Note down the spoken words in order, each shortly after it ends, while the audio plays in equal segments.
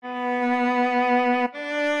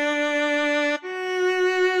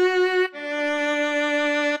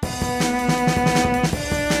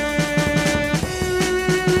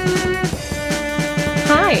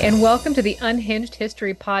And welcome to the Unhinged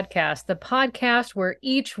History Podcast, the podcast where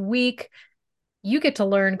each week you get to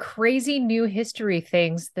learn crazy new history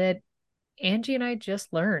things that Angie and I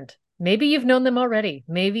just learned. Maybe you've known them already.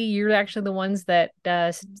 Maybe you're actually the ones that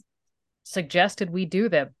suggested we do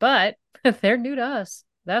them, but they're new to us.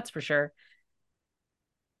 That's for sure.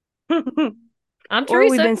 I'm Or we've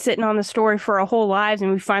Theresa. been sitting on the story for our whole lives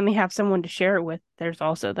and we finally have someone to share it with. There's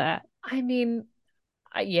also that. I mean,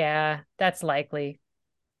 yeah, that's likely.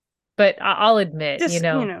 But I'll admit, Just,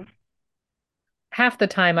 half the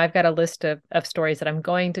time I've got a list of stories that I'm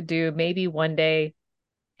going to do maybe one day.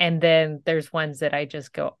 And then there's ones that I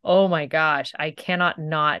just go, oh my gosh, I cannot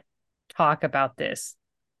not talk about this.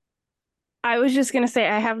 I was just going to say,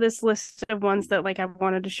 I have this list of ones that I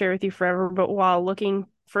wanted to share with you forever. But while looking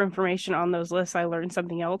for information on those lists, I learned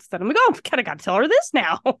something else that I'm like, oh, I kind of got to tell her this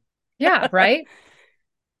now. Yeah, right?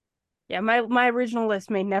 Yeah, my original list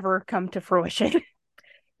may never come to fruition.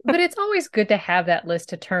 But it's always good to have that list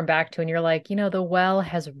to turn back to. And you're like, the well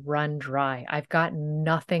has run dry. I've got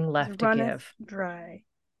nothing left to Runneth give. dry.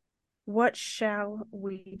 What shall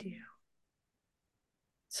we do?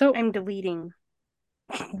 So I'm deleting.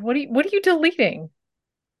 what are you deleting?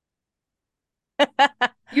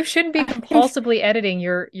 You shouldn't be I'm compulsively editing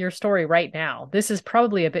your story right now. This is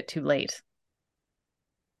probably a bit too late.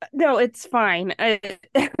 No, it's fine.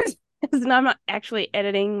 I'm not actually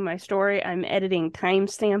editing my story. I'm editing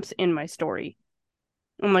timestamps in my story.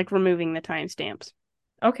 I'm removing the timestamps.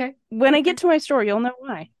 Okay. When I Okay. get to my story, you'll know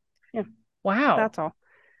why. Yeah, Wow. that's all.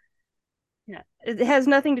 Yeah, it has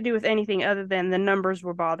nothing to do with anything other than the numbers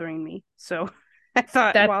were bothering me. So I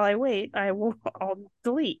thought That while I wait, I'll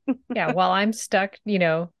delete. yeah, while I'm stuck,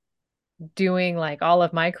 doing like all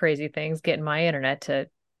of my crazy things, getting my internet to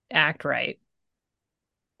act right.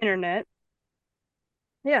 Internet.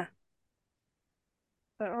 Yeah,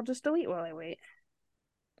 but I'll just delete while I wait.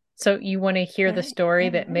 So you want to hear the All story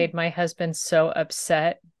that right. made my husband so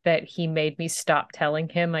upset that he made me stop telling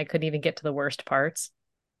him I couldn't even get to the worst parts?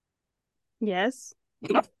 Yes.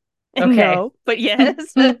 And Okay. no, but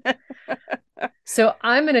yes. So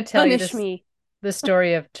I'm going to tell you Punish this me. the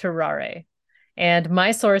story of Tarrare. And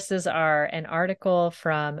my sources are an article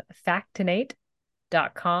from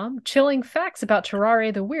factinate.com, chilling facts about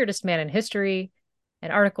Tarrare, the weirdest man in history,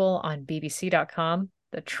 an article on bbc.com,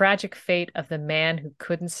 the tragic fate of the man who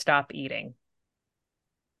couldn't stop eating.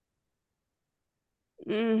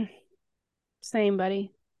 Mm, same,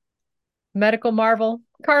 buddy. Medical marvel,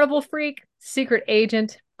 carnival freak, secret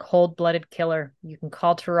agent, cold blooded killer. You can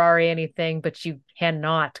call Tarrare anything, but you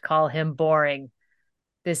cannot call him boring.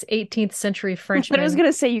 This 18th century But I was Frenchman,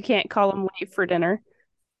 gonna say you can't call him late for dinner.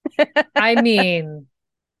 I mean,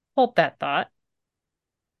 hold that thought.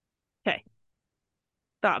 Okay,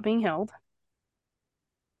 thought being held.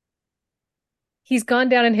 He's gone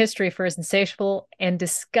down in history for his insatiable and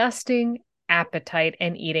disgusting appetite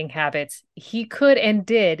and eating habits. He could and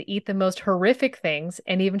did eat the most horrific things,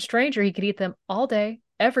 and even stranger, he could eat them all day,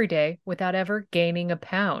 every day, without ever gaining a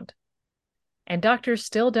pound. And doctors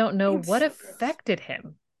still don't know It's what so gross. affected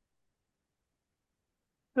him.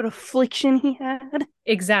 What affliction he had.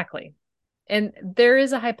 Exactly. And there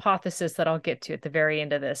is a hypothesis that I'll get to at the very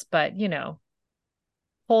end of this, but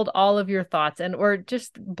hold all of your thoughts and or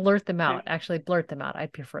just blurt them out. Okay. Actually, blurt them out.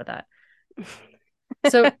 I'd prefer that.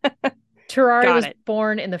 So Tarrare Got was it.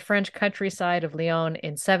 born in the French countryside of Lyon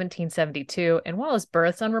in 1772, and while his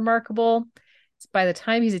birth's unremarkable, it's by the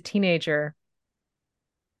time he's a teenager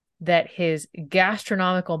that his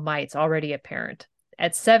gastronomical might's already apparent.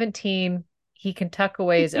 At 17, he can tuck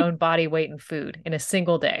away his own body weight in food in a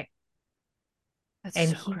single day, That's and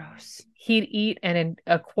so he gross. he'd eat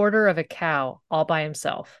a quarter of a cow all by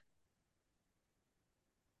himself.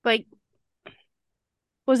 Like,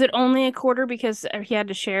 was it only a quarter because he had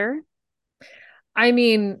to share? I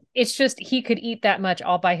mean, it's just he could eat that much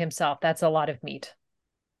all by himself. That's a lot of meat.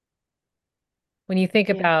 When you think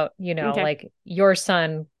Yeah. about, Okay. like your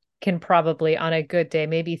son can probably on a good day,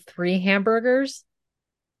 maybe three hamburgers,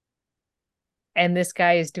 and this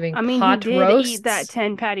guy is doing I mean, he pot did eat that roasts.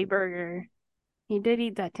 10 patty burger. He did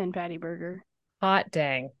eat that 10 patty burger. Hot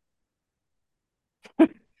dang.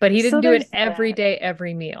 But he didn't So do it there's every that. day,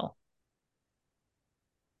 every meal.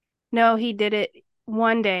 No, he did it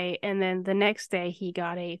one day, and then the next day he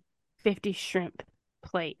got a 50 shrimp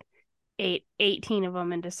plate, ate 18 of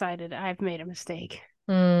them, and decided I've made a mistake.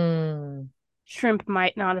 Hmm, Shrimp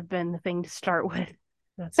might not have been the thing to start with.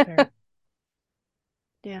 that's fair.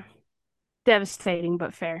 Yeah. Devastating,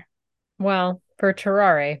 but fair. Well, for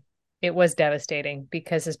Terrare, it was devastating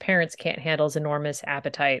because his parents can't handle his enormous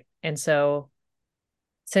appetite. And so,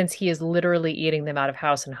 since he is literally eating them out of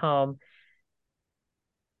house and home,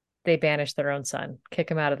 They banish their own son, kick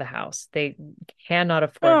him out of the house. They cannot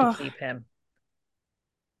afford to Oh, keep him.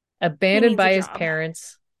 he Abandoned needs a by his job.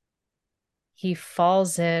 parents, he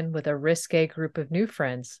falls in with a risque group of new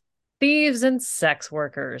friends, thieves and sex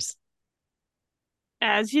workers.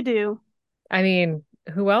 As you do. I mean,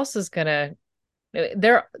 who else is gonna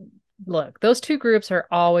they're look, those two groups are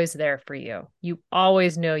always there for you. You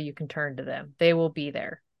always know you can turn to them. They will be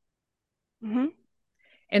there. Hmm.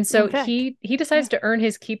 And so In fact, he decides yeah. to earn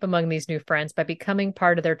his keep among these new friends by becoming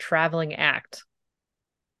part of their traveling act.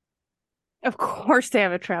 Of course they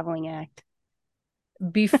have a traveling act.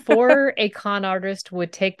 Before a con artist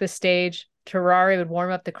would take the stage, Tarrare would warm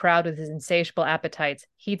up the crowd with his insatiable appetites.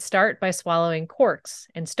 He'd start by swallowing corks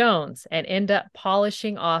and stones and end up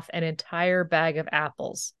polishing off an entire bag of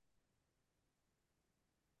apples.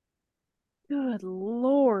 Good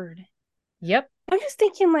Lord. Yep. I'm just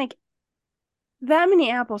thinking, like, that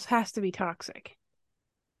many apples has to be toxic.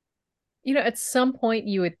 At some point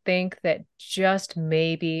you would think that just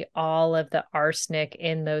maybe all of the arsenic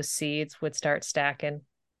in those seeds would start stacking.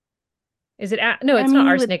 Is it no, I it's not mean,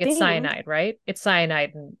 you would arsenic, it's think. cyanide, right? It's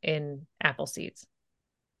cyanide in apple seeds.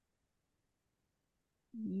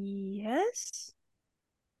 Yes.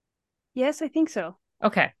 Yes, I think so.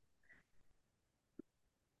 Okay.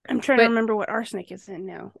 I'm trying to But remember what arsenic is in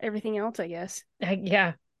now. Everything else, I guess.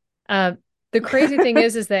 yeah. Uh, the crazy thing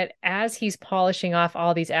is that as he's polishing off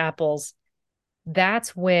all these apples,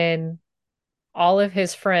 that's when all of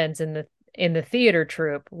his friends in the theater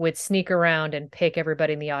troupe would sneak around and pick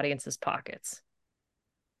everybody in the audience's pockets.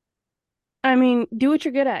 I mean, do what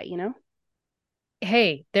you're good at, you know?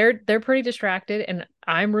 Hey, they're pretty distracted, and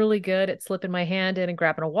I'm really good at slipping my hand in and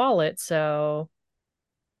grabbing a wallet, so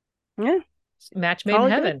Yeah, match made in call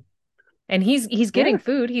it good. heaven. And he's getting Yeah,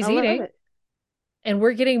 food, he's I love eating, and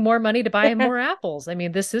we're getting more money to buy him it. more apples. I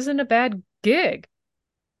mean, this isn't a bad gig.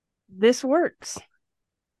 This works.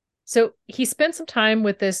 So he spends some time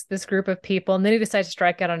with this group of people, and then he decides to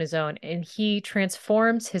strike out on his own. And he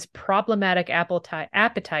transforms his problematic appetite,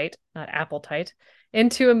 not appetite,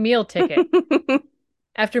 into a meal ticket. That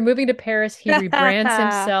After moving to Paris, he rebrands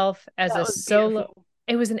himself as a was solo. beautiful.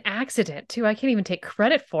 It was an accident too. I can't even take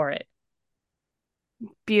credit for it.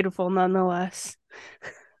 Beautiful nonetheless.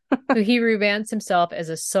 So he rebrands himself as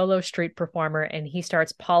a solo street performer, and he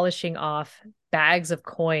starts polishing off bags of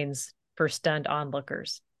coins for stunned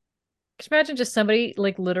onlookers. Can you imagine just somebody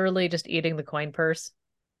like literally just eating the coin purse?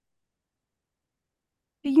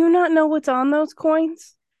 Do you not know what's on those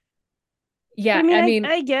coins? I Yeah, mean, I I,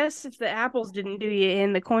 mean, I guess if the apples didn't do you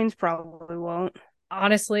in, the coins probably won't.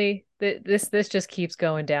 honestly, this just keeps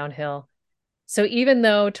going downhill. So even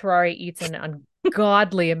though Tarrare eats an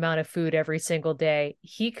ungodly amount of food every single day,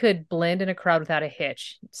 he could blend in a crowd without a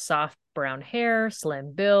hitch. Soft brown hair,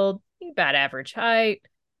 slim build, about average height.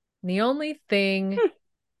 And the only thing Hmm.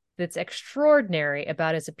 that's extraordinary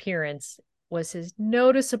about his appearance was his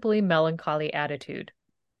noticeably melancholy attitude,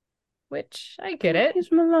 which I get Oh, it.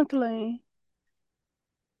 he's melancholy.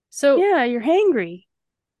 So Yeah, you're hangry.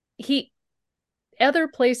 he other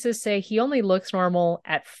places say he only looks normal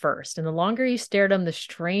at first, and the longer you stare at him, the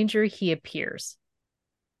stranger he appears.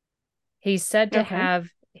 He's said to Okay.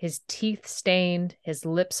 have his teeth stained, his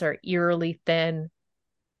lips are eerily thin,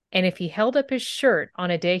 and if he held up his shirt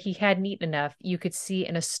on a day he hadn't eaten enough, you could see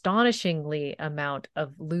an astonishingly amount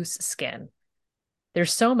of loose skin.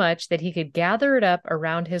 There's so much that he could gather it up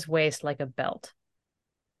around his waist like a belt.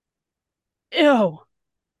 Ew.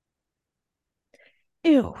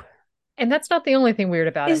 Ew. And that's not the only thing weird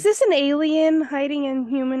about Is him. this an alien hiding in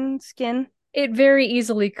human skin? It very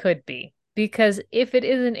easily could be, because if it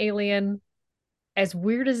is an alien, as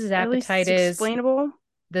weird as his At least appetite it's is, explainable.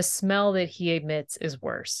 the smell that he emits is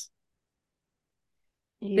worse.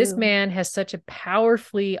 This Ew. man has such a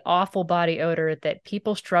powerfully awful body odor that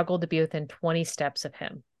people struggle to be within 20 steps of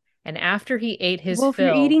him. And after he ate his Well, if you're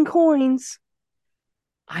fill, eating coins,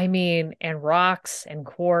 I mean, and rocks and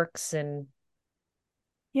quarks and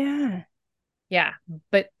yeah, yeah,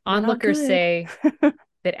 but not onlookers good. say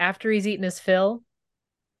that after he's eaten his fill,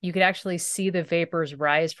 you could actually see the vapors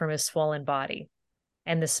rise from his swollen body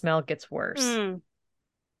and the smell gets worse. Hmm.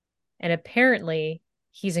 And apparently,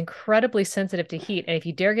 he's incredibly sensitive to heat. And if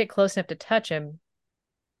you dare get close enough to touch him,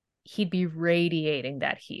 he'd be radiating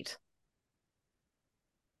that heat.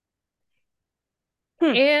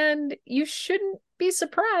 Hmm. And you shouldn't be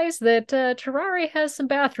surprised that Tarrare has some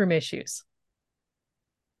bathroom issues.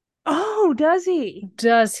 Oh, does he?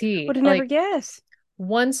 Does he? Would have never Like, guessed.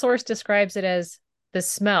 one source describes it as the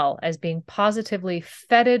smell as being positively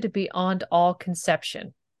fetid beyond all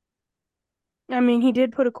conception. I mean, he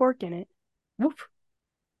did put a cork in it. Woof.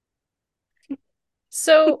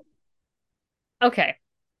 So Okay.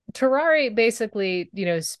 Tarrare basically,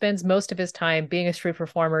 spends most of his time being a street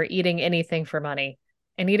performer, eating anything for money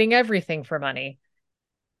and eating everything for money.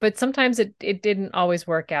 But sometimes it didn't always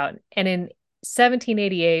work out. And in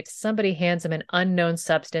 1788, somebody hands him an unknown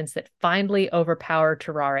substance that finally overpowered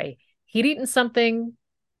Tarrare. He'd eaten something,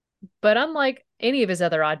 but unlike any of his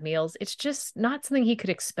other odd meals, it's just not something he could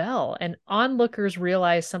expel. And onlookers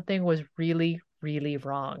realized something was really, really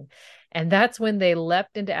wrong. And that's when they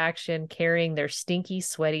leapt into action, carrying their stinky,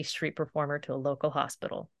 sweaty street performer to a local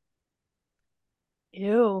hospital.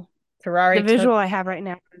 Ew. The Tarrare took, visual I have right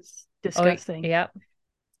now is oh, disgusting. yeah,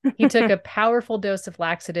 he took a powerful dose of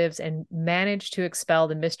laxatives and managed to expel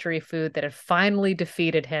the mystery food that had finally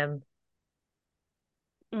defeated him.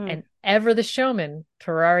 Mm. And ever the showman,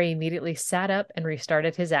 Tarrare immediately sat up and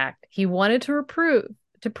restarted his act. He wanted to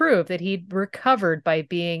prove that he'd recovered by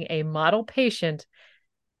being a model patient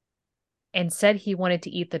and said he wanted to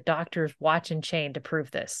eat the doctor's watch and chain to prove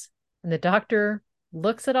this. And the doctor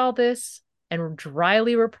looks at all this and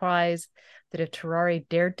dryly replies that if Tarrare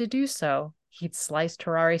dared to do so, he'd slice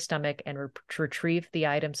Tarrare's stomach and retrieve the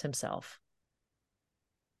items himself.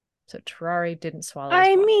 So Tarrare didn't swallow his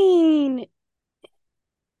I watch. mean,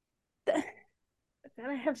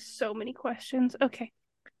 I have so many questions. Okay.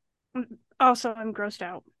 Also, I'm grossed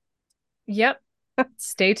out. Yep.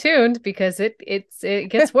 Stay tuned because it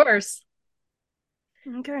gets worse.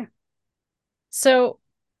 Okay. So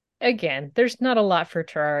again, there's not a lot for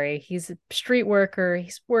Tarrare. He's a street worker,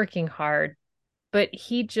 he's working hard, but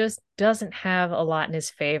he just doesn't have a lot in his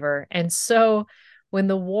favor. And so when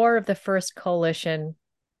the War of the First Coalition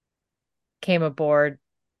came aboard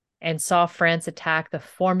and saw France attack the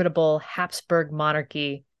formidable Habsburg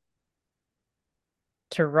monarchy,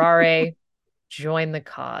 Tarrare joined the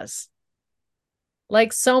cause.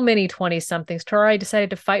 Like so many 20 somethings, Tarrare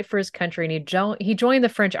decided to fight for his country and he joined the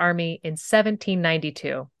French army in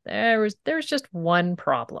 1792. There was just one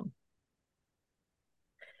problem.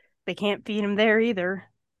 They can't feed him there either.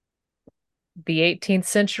 The 18th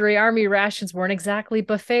century army rations weren't exactly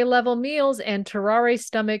buffet level meals, and Tarrare's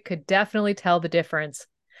stomach could definitely tell the difference.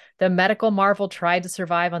 The medical marvel tried to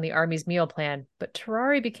survive on the army's meal plan, but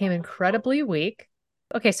Tarrare became incredibly weak.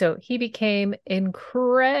 Okay, so he became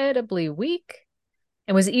incredibly weak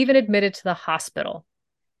and was even admitted to the hospital.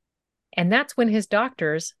 And that's when his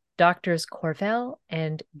doctors Corvel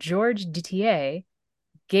and Georges Ditier,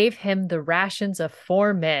 gave him the rations of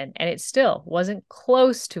 4 men, and it still wasn't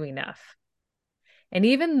close to enough. And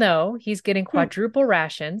even though he's getting Hmm. quadruple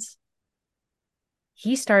rations,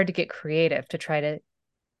 he started to get creative to try to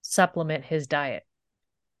supplement his diet.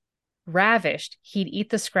 Ravished, he'd eat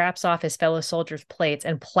the scraps off his fellow soldiers' plates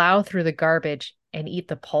and plow through the garbage and eat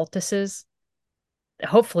the poultices.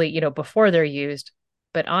 Hopefully, before they're used.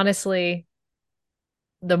 But honestly,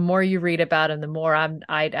 the more you read about him, the more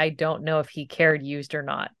I don't know if he cared used or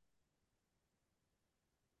not.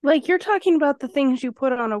 Like you're talking about the things you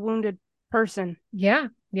put on a wounded person Yeah,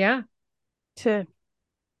 yeah. to.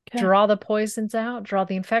 Okay. Draw the poisons out, draw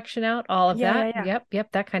the infection out, all of Yeah, that. yeah, yeah. Yep,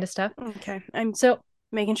 yep, that kind of stuff. Okay. I'm So,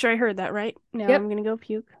 making sure I heard that right. Now yep, I'm gonna go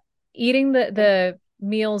puke. eating the Okay. the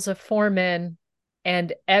meals of 4 men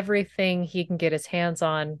and everything he can get his hands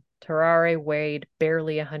on, Tarrare weighed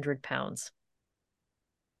barely 100 pounds.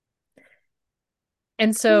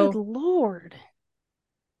 And Good so Lord.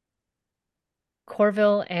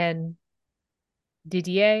 Corville and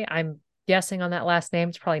Didier, I'm guessing on that last name.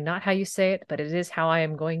 It's probably not how you say it, but it is how I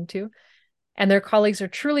am going to. And their colleagues are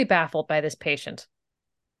truly baffled by this patient.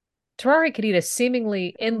 Tarrare could eat a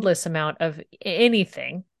seemingly endless amount of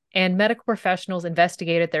anything, and medical professionals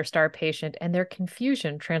investigated their star patient, and their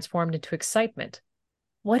confusion transformed into excitement.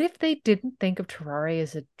 What if they didn't think of Tarrare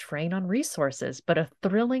as a drain on resources, but a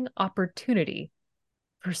thrilling opportunity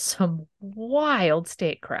for some wild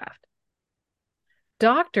statecraft?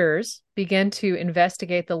 Doctors began to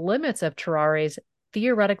investigate the limits of Tarrare's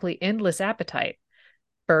theoretically endless appetite.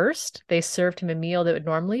 First, they served him a meal that would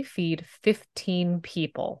normally feed 15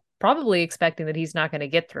 people, probably expecting that he's not going to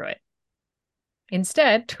get through it.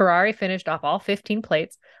 Instead, Tarrare finished off all 15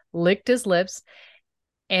 plates, licked his lips,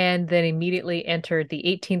 and then immediately entered the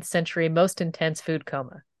 18th century most intense food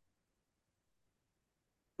coma.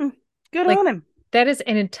 Good Like, on him. that is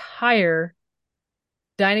an entire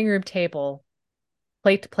dining room table,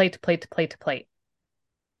 plate to plate to plate to plate to plate.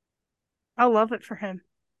 I love it for him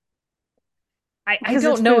I because it's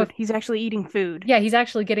don't know if, food. He's actually eating food. yeah, he's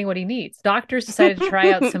actually getting what he needs. Doctors decided to try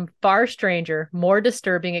out some far stranger, more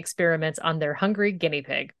disturbing experiments on their hungry guinea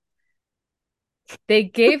pig. They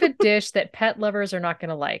gave a dish that pet lovers are not going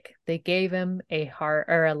to like. They gave him a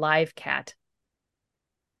live cat.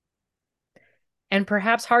 And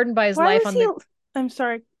perhaps hardened by his Why life was on he? the I'm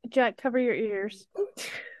sorry, Jack, cover your ears.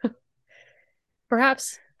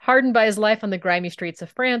 Perhaps hardened by his life on the grimy streets of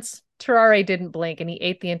France, Tarrare didn't blink and he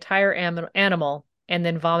ate the entire animal and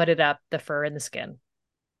then vomited up the fur and the skin.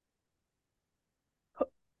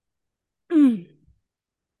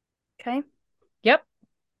 Okay. Yep.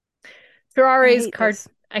 I Tarrare's hate this.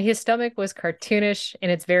 his stomach was cartoonish in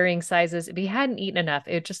its varying sizes. If he hadn't eaten enough,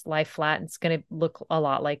 it would just lie flat and it's going to look a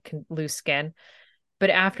lot like loose skin. But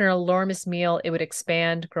after an enormous meal, it would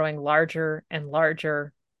expand, growing larger and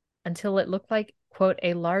larger until it looked like, quote,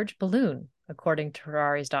 a large balloon, according to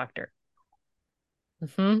Tarrare's doctor.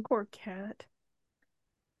 Hmm. Poor cat.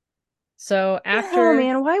 So The hell, after,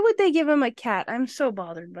 man, why would they give him a cat? I'm so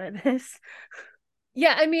bothered by this.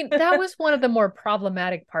 yeah, I mean, that was one of the more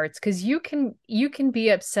problematic parts because you can be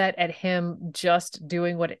upset at him just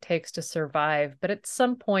doing what it takes to survive, but at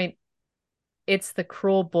some point, it's the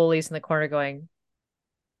cruel bullies in the corner going,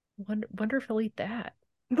 wonder if he'll eat that.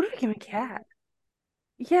 What if we give him a cat?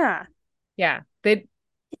 Yeah. Yeah, they,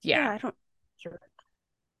 Yeah, yeah. I don't. Sure.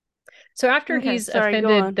 So after Okay, he's sorry, go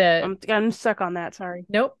offended on. the I'm stuck on that. Sorry.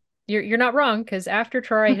 Nope. You're not wrong, because after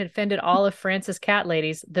Troy had offended all of France's cat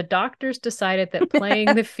ladies, the doctors decided that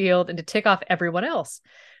playing the field and to tick off everyone else.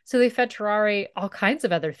 So they fed Tarrare all kinds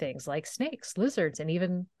of other things like snakes, lizards, and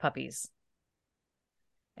even puppies.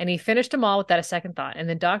 And he finished them all without a second thought. And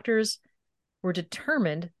the doctors were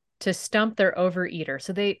determined to stump their overeater.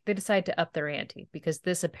 So they decided to up their ante because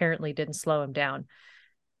this apparently didn't slow him down.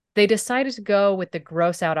 They decided to go with the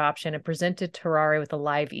gross out option and presented Tarrare with a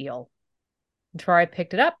live eel. Tarrare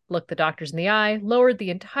picked it up, looked the doctors in the eye, lowered the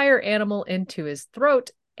entire animal into his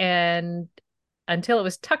throat, and until it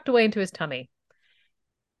was tucked away into his tummy.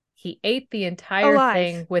 He ate the entire Alive.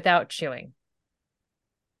 thing without chewing.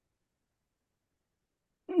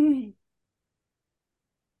 Mm.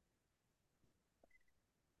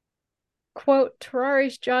 Quote,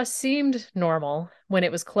 Terrari's jaw seemed normal when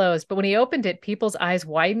it was closed, but when he opened it, people's eyes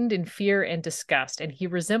widened in fear and disgust, and he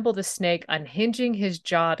resembled a snake unhinging his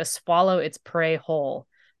jaw to swallow its prey whole.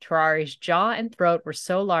 Terrari's jaw and throat were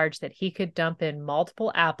so large that he could dump in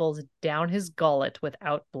multiple apples down his gullet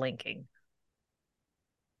without blinking.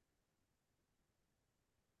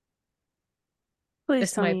 Please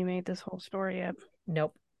This tell me might, you made this whole story up.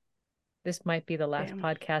 nope, this might be the last Damn.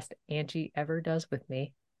 podcast Angie ever does with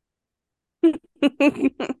me.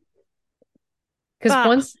 Because Ah,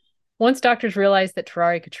 once doctors realized that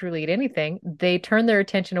Tarrare could truly eat anything, they turned their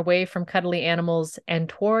attention away from cuddly animals and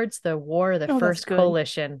towards the War of the oh, that's First good.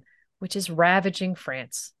 Coalition, which is ravaging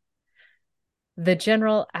France. The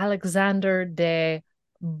General Alexander de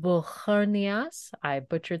Beauharnais, I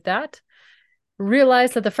butchered that,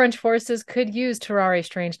 realized that the French forces could use Tarrare's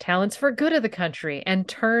strange talents for good of the country and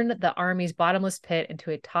turn the army's bottomless pit into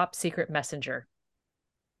a top secret messenger.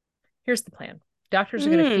 Here's the plan. Doctors are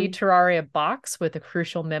going to feed Mm. Tarrare a box with a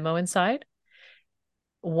crucial memo inside.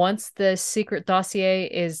 Once the secret dossier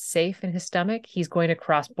is safe in his stomach, he's going to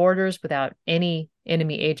cross borders without any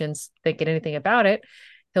enemy agents thinking anything about it.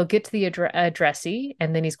 He'll get to the addressee,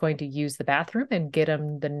 and then he's going to use the bathroom and get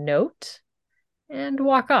him the note and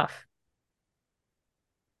walk off.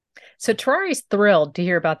 So Terrari's thrilled to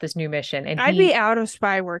hear about this new mission, and I'd be out of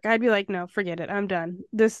spy work. I'd be like, no, forget it. I'm done.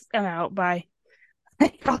 I'm out. Bye.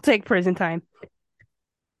 I'll take prison time.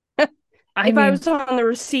 I If I mean, was on the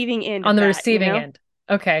receiving end on of the that, you receiving know? end.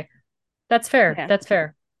 Okay, that's fair. Yeah. That's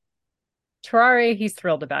fair. Terrari, he's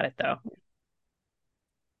thrilled about it though.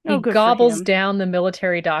 He Oh, good for gobbles him. down the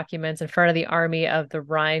military documents in front of the army of the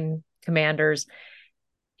Rhine commanders.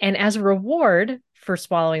 And as a reward for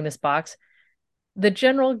swallowing this box, the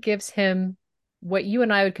general gives him what you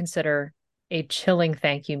and I would consider a chilling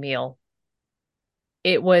thank you meal.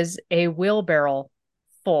 It was a wheelbarrow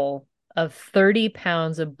full of 30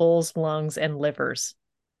 pounds of bull's lungs and livers.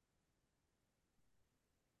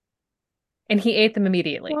 And he ate them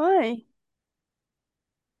immediately. Why?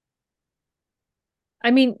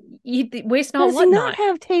 I mean, waste not, Does he what not not.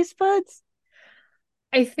 have taste buds?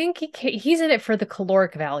 I think he's in it for the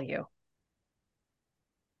caloric value.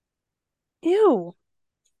 Ew.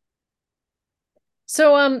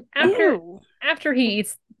 So Ew. after he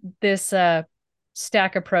eats this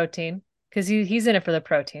stack of protein, because he's in it for the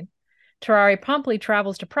protein, Tarrare promptly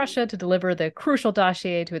travels to Prussia to deliver the crucial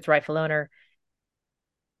dossier to its rightful owner.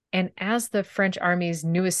 And as the French army's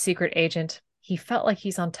newest secret agent, he felt like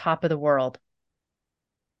he's on top of the world.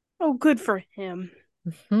 Oh, good for him.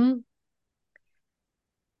 Hmm.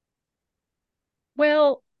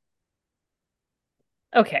 Well,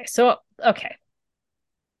 okay, so okay.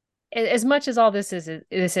 As much as all this is,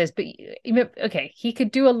 but okay, he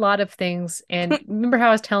could do a lot of things. And remember how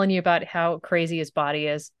I was telling you about how crazy his body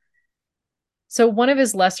is? So one of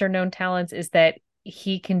his lesser known talents is that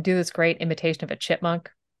he can do this great imitation of a chipmunk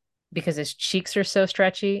because his cheeks are so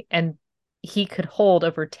stretchy, and he could hold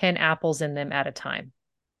over 10 apples in them at a time.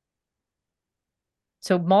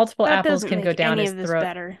 So multiple That apples doesn't can go make down any his of this throat.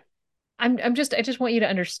 better. I just want you to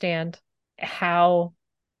understand how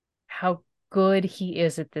how good he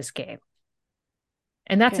is at this game.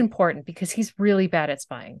 And that's Okay. important because he's really bad at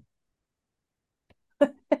spying.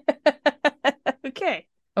 Okay.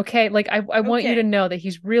 Okay, like I want you to Okay. know that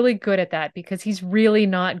he's really good at that because he's really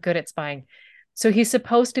not good at spying. So he's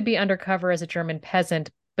supposed to be undercover as a German peasant,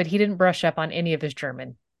 but he didn't brush up on any of his German.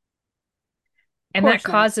 Of And that course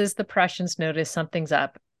not. causes the Prussians notice something's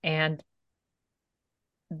up, and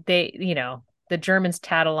the Germans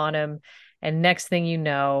tattle on him, and next thing you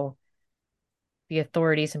know, the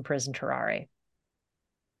authorities imprison Tarrare.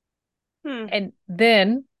 Hmm. And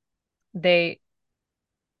then they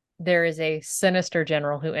there is a sinister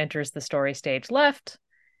general who enters the story stage left,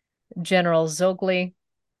 General Zogli.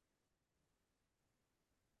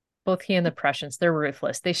 Both he and the Prussians, they're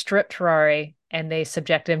ruthless. They strip Tarrare and they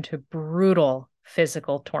subject him to brutal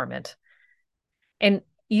physical torment. And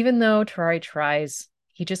even though Tarrare tries,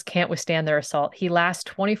 he just can't withstand their assault. He lasts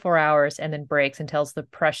 24 hours and then breaks and tells the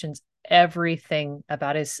Prussians everything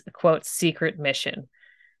about his, quote, secret mission.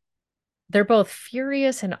 They're both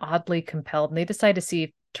furious and oddly compelled, and they decide to see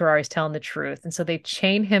if Tarrare's telling the truth. And so they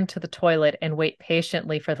chain him to the toilet and wait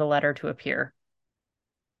patiently for the letter to appear.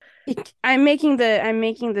 I'm making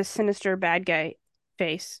the sinister bad guy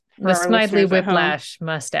face The for our Snidely listeners at home. Whiplash Yeah.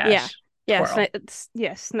 mustache Yeah, twirl.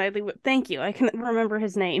 yes, Snidely Whip. Thank you. I can remember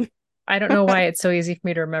his name. I don't know why it's so easy for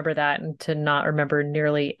me to remember that and to not remember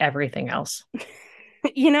nearly everything else.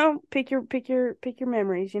 Pick your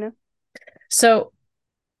memories. So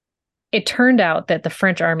it turned out that the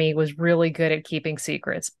French army was really good at keeping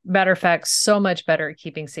secrets. Matter of fact, so much better at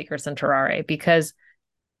keeping secrets than Tarrare because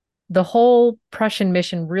the whole Prussian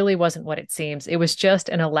mission really wasn't what it seems. It was just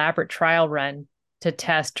an elaborate trial run to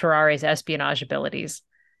test Tarrare's espionage abilities.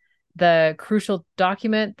 The crucial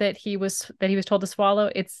document that he was told to swallow,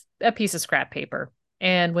 it's a piece of scrap paper.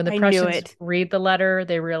 And when the I knew Prussians it. read the letter,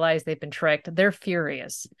 they realize they've been tricked. They're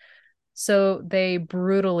furious. So they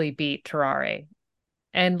brutally beat Tarrare.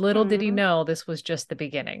 And little did he Hmm. know this was just the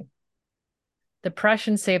beginning. The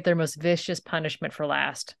Prussians saved their most vicious punishment for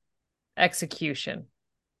last: execution.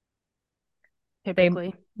 They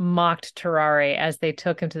Typically. mocked Tarrare as they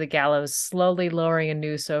took him to the gallows, slowly lowering a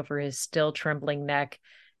noose over his still trembling neck.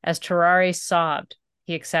 As Tarrare sobbed,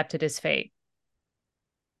 he accepted his fate,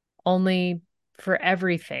 only for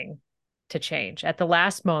everything to change. At the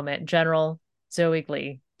last moment, General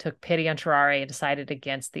Zoigli took pity on Tarrare and decided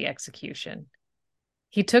against the execution.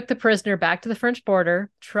 He took the prisoner back to the French border,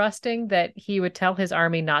 trusting that he would tell his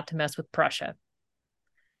army not to mess with Prussia.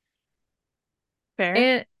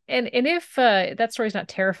 Fair. And if that story's not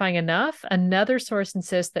terrifying enough, another source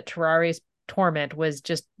insists that Terrari's torment was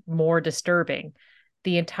just more disturbing.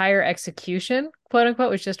 The entire execution, quote unquote,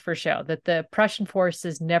 was just for show. That the Prussian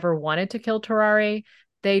forces never wanted to kill Tarrare.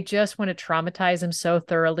 They just want to traumatize him so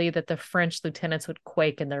thoroughly that the French lieutenants would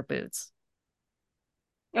quake in their boots.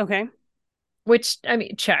 Okay. Which, I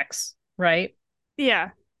mean, checks, right? Yeah.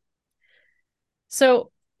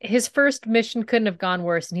 So his first mission couldn't have gone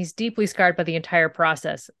worse, and he's deeply scarred by the entire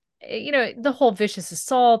process. The whole vicious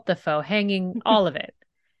assault, the faux hanging, all of it.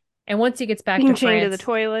 And once he gets back to Being chained to the France,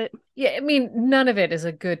 toilet. yeah, I mean, none of it is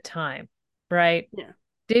a good time, right? Yeah.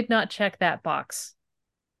 Did not check that box.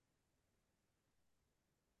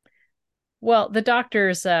 Well, the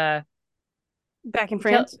doctors, Back in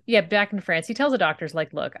France. back in France, he tells the doctors,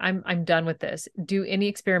 like, look, I'm done with this. Do any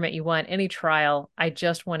experiment you want, any trial. I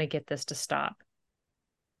just want to get this to stop.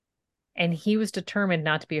 And he was determined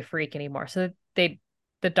not to be a freak anymore. So the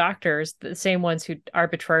doctors, the same ones who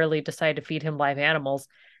arbitrarily decided to feed him live animals,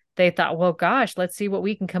 they thought, well, gosh, let's see what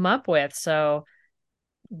we can come up with. So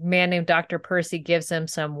a man named Dr. Percy gives him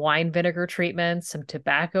some wine vinegar treatments, some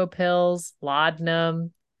tobacco pills,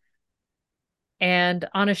 laudanum. And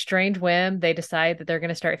on a strange whim, they decide that they're going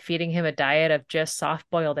to start feeding him a diet of just soft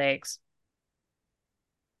boiled eggs.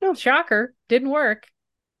 Oh, Shocker, didn't work.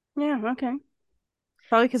 yeah. Okay.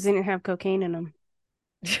 Probably because they didn't have cocaine in them.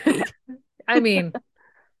 I mean,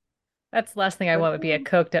 that's the last thing I But want would be a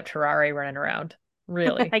coked up Terrari running around.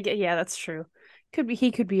 Really. I get. Yeah, that's true.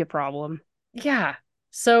 He could be a problem. Yeah.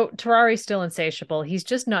 So Terrari's still insatiable. He's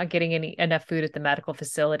just not getting enough food at the medical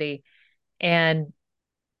facility. And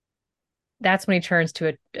that's when he turns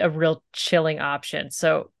to a real chilling option.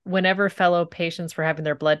 So whenever fellow patients were having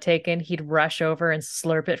their blood taken, he'd rush over and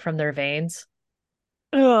slurp it from their veins.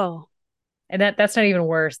 Oh, And that's not even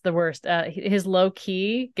worse. The worst, his low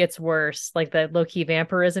key gets worse, like the low key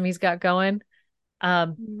vampirism he's got going.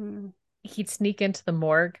 Um, Mm. he'd sneak into the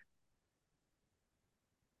morgue,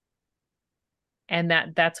 and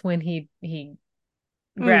that's when he Mm.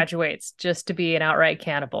 graduates just to be an outright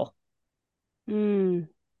cannibal. Mm.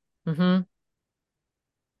 Hmm.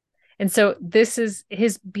 And so this is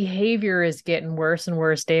his behavior is getting worse and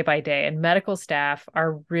worse day by day, and medical staff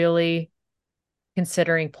are really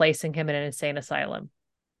considering placing him in an insane asylum.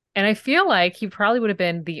 And I feel like he probably would have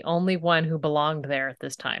been the only one who belonged there at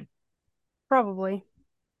this time. Probably.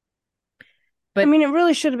 I But mean, it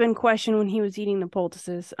really should have been questioned when he was eating the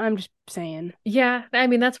poultices. I'm just saying. yeah, I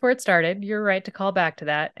mean, that's where it started. You're right to call back to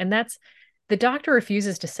that. And that's the doctor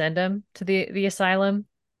refuses to send him to the asylum.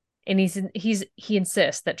 And he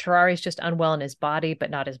insists that Tarrare is just unwell in his body,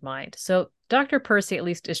 but not his mind. So Dr. Percy at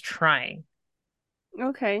least is trying.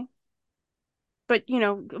 Okay. But,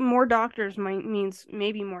 more doctors might means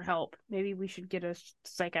maybe more help. Maybe we should get a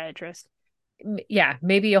psychiatrist. Yeah,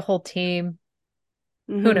 maybe a whole team.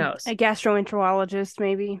 Who knows? A gastroenterologist,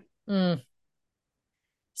 maybe. Mm.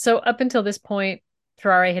 So up until this point,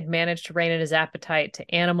 Tarrare had managed to rein in his appetite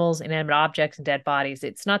to animals, inanimate objects, and dead bodies.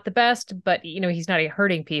 It's not the best, but he's not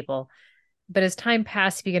hurting people. But as time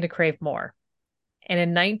passed, he began to crave more. And in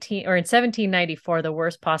 1794, the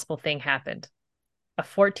worst possible thing happened. A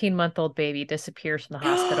 14-month-old baby disappears from the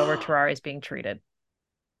hospital where Tarrare is being treated.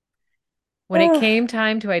 When it Ugh. came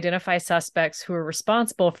time to identify suspects who were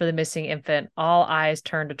responsible for the missing infant, all eyes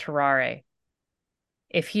turned to Tarrare.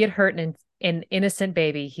 If he had hurt an innocent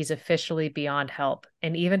baby, he's officially beyond help.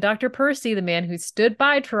 And even Dr. Percy, the man who stood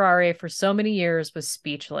by Tarrare for so many years, was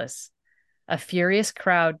speechless. A furious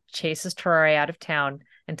crowd chases Tarrare out of town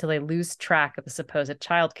until they lose track of the supposed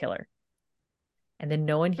child killer. And then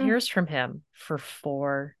no one Mm. hears from him for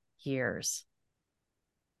 4 years.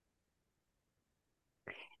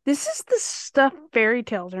 This is the stuff fairy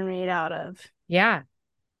tales are made out of. Yeah.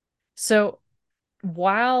 So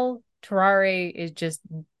while Tarrare is just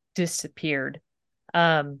disappeared,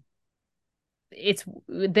 um, it's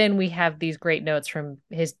then we have these great notes from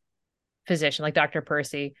his physician, like Dr.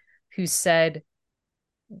 Percy, who said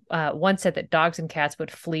once said that dogs and cats would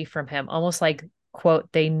flee from him, almost like,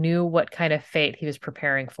 quote, they knew what kind of fate he was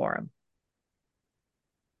preparing for him.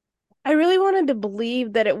 I really wanted to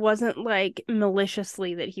believe that it wasn't like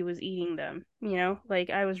maliciously that he was eating them, Like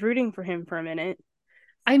I was rooting for him for a minute.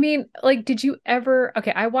 I mean, like, did you ever?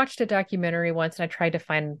 Okay, I watched a documentary once and I tried to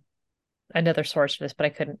find another source for this, but I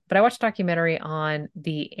couldn't. But I watched a documentary on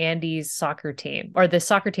the Andes soccer team or the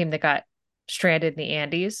soccer team that got stranded in the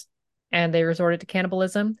Andes and they resorted to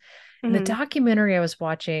cannibalism. In the Hmm. documentary I was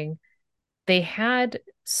watching, they had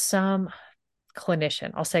some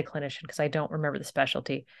clinician, I'll say clinician because I don't remember the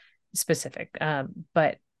specialty specific,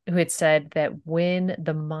 but who had said that when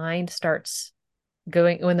the mind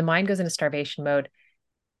goes into starvation mode,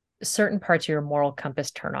 certain parts of your moral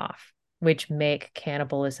compass turn off, which make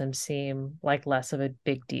cannibalism seem like less of a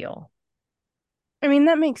big deal. I mean,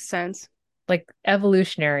 that makes sense. Like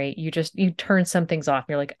evolutionary, you turn some things off. And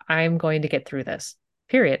you're like, I'm going to get through this.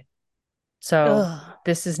 Period. So Ugh.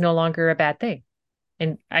 this is no longer a bad thing.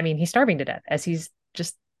 And I mean, he's starving to death as he's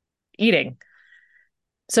just eating.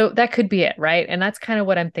 So that could be it, right? And that's kind of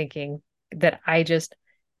what I'm thinking that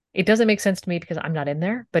it doesn't make sense to me because I'm not in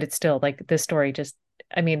there, but it's still like this story just,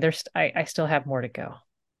 I mean, I still have more to go.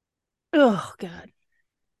 Oh, God.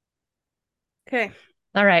 Okay.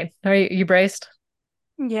 All right. Are you braced?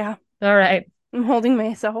 Yeah. All right. I'm holding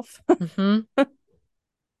myself. Mm-hmm.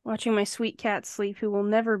 Watching my sweet cat sleep, who will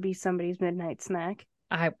never be somebody's midnight snack.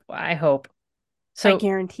 I hope. I So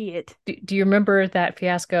guarantee it. do you remember that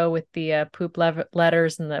fiasco with the poop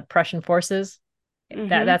letters and the Prussian forces? Mm-hmm.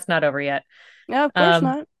 That's not over yet. No, of course Um,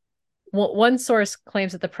 not. one source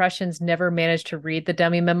claims that the Prussians never managed to read the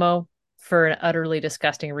dummy memo for an utterly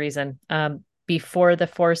disgusting reason. Before the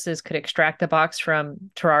forces could extract the box from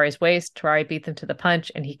Tarrare's waist, Tarrare beat them to the punch,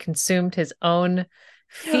 and he consumed his own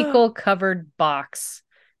fecal-covered box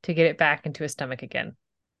to get it back into his stomach again.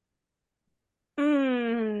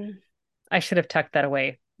 Mm. I should have tucked that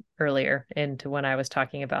away earlier into when I was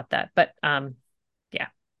talking about that, but yeah,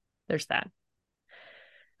 there's that.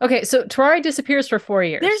 Okay, so Tarrare disappears for 4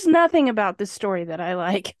 years. There's nothing about this story that I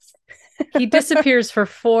like. He disappears for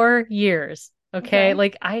 4 years. Okay. Okay.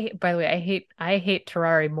 Like by the way, I hate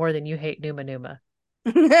Tarrare more than you hate Numa Numa.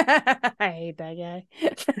 I hate that guy.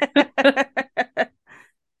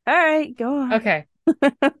 All right, go on. Okay.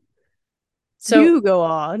 So You go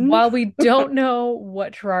on. while we don't know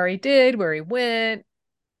what Tarrare did, where he went,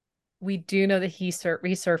 we do know that he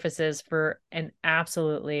resurfaces for an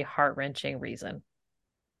absolutely heart-wrenching reason.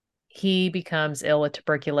 he becomes ill with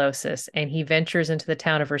tuberculosis and he ventures into the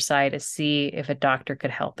town of Versailles to see if a doctor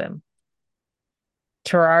could help him.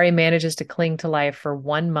 Tarrare manages to cling to life for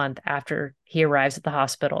 1 month after he arrives at the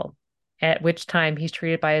hospital, at which time he's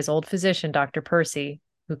treated by his old physician, Dr. Percy,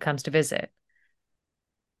 who comes to visit.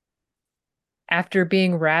 After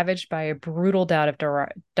being ravaged by a brutal bout of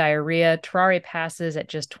diarrhea, Tarrare passes at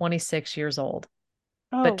just 26 years old.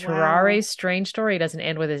 Oh, But wow. Tarrare's strange story doesn't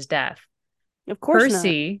end with his death. Of course not.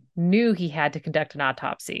 Percy knew he had to conduct an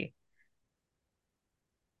autopsy.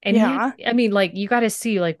 And he had, Yeah. I mean, like, you got to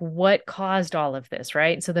see, like, what caused all of this,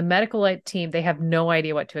 right? So the medical team, they have no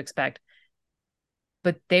idea what to expect,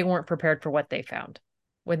 but they weren't prepared for what they found.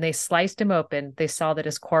 When they sliced him open, they saw that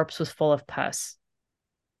his corpse was full of pus.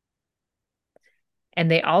 And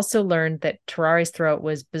they also learned that Terrari's throat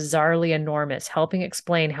was bizarrely enormous, helping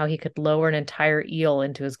explain how he could lower an entire eel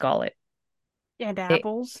into his gullet. And They,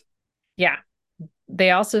 apples. yeah,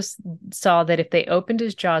 they also saw that if they opened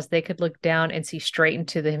his jaws, they could look down and see straight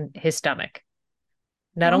into his stomach.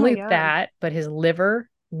 Not Oh my only God. that, but his liver,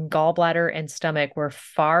 gallbladder, and stomach were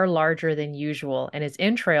far larger than usual, and his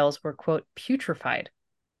entrails were, quote, putrefied.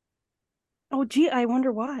 Oh, gee, I wonder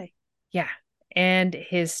why. Yeah. And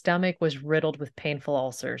his stomach was riddled with painful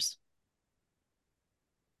ulcers.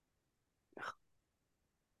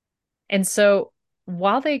 And so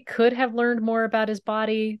while they could have learned more about his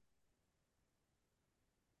body,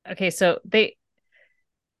 okay, so they,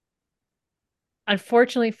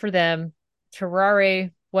 unfortunately for them,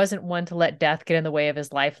 Terrare wasn't one to let death get in the way of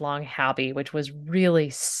his lifelong hobby, which was really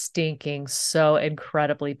stinking so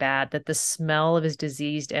incredibly bad that the smell of his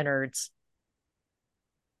diseased innards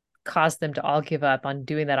caused them to all give up on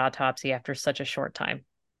doing that autopsy after such a short time.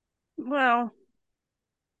 Well,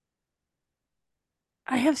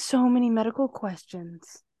 I have so many medical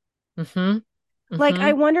questions. Mm-hmm. Like, Mm-hmm.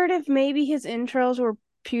 I wondered if maybe his entrails were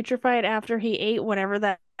putrefied after he ate whatever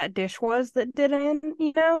that dish was that did it in,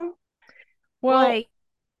 you know? Well, Like,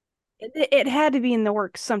 it had to be in the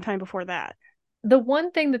works sometime before that. the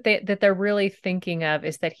one thing that they're really thinking of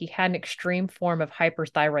is that he had an extreme form of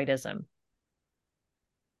hyperthyroidism.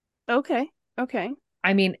 Okay. Okay.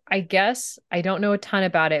 I mean, I guess I don't know a ton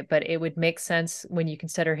about it, but it would make sense when you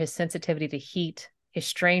consider his sensitivity to heat, his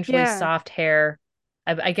strangely Yeah. soft hair.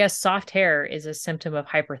 I guess soft hair is a symptom of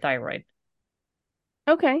hyperthyroid.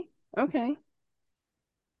 Okay. Okay.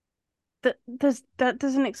 That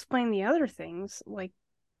doesn't explain the other things. Like,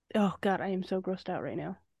 oh God, I am so grossed out right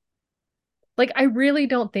now. Like, I really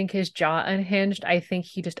don't think his jaw unhinged. I think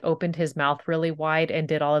he just opened his mouth really wide and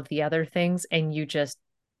did all of the other things, and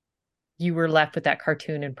you were left with that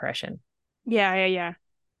cartoon impression. Yeah, yeah, yeah.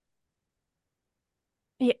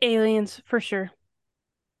 Yeah, aliens for sure.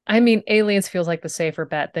 I mean, aliens feels like the safer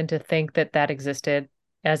bet than to think that that existed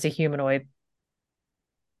as a humanoid.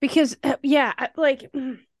 Because yeah,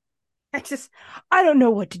 I just I don't know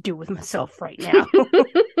what to do with myself right now.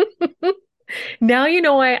 Now you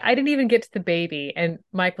know why I didn't even get to the baby. And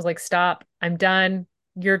Mike was like, "Stop. I'm done.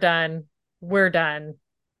 You're done. We're done.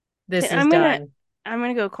 This is I'm gonna done." I'm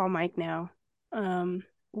gonna go call Mike now.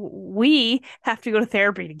 We have to go to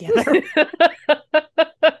therapy together.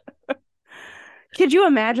 Could you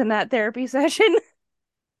imagine that therapy session?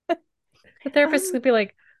 The therapist Um, could be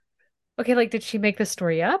like, "Okay, like, did she make this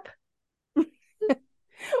story up?"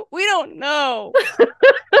 we don't know.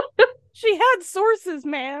 She had sources,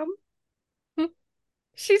 ma'am.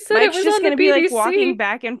 She said it Mike's was just on the gonna be like walking BBC.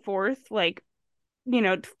 back and forth, like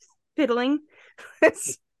fiddling.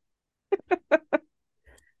 It's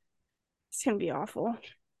it's gonna be awful.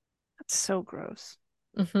 That's so gross.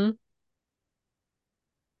 Hmm.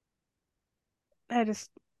 I just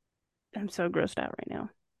I'm so grossed out right now.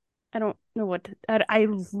 I don't know what to, I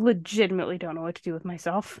legitimately don't know what to do with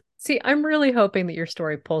myself. See, I'm really hoping that your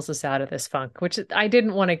story pulls us out of this funk, which I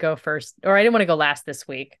didn't want to go first, or I didn't want to go last this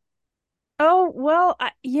week. Oh, well,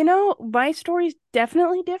 my story's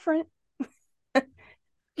definitely different.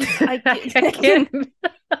 I can, I I can can't.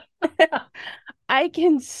 I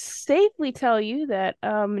can safely tell you that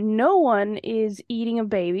no one is eating a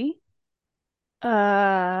baby.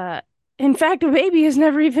 Uh in fact, a baby is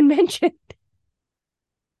never even mentioned.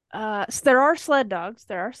 So there are sled dogs.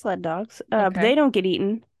 There are sled dogs. But Okay. they don't get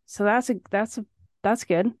eaten. So that's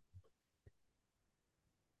good.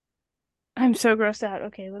 I'm so grossed out.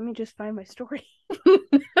 Okay, let me just find my story.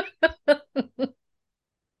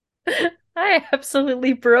 I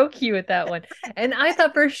absolutely broke you with that one. And I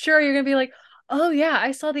thought for sure you're going to be like, oh, yeah,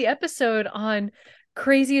 I saw the episode on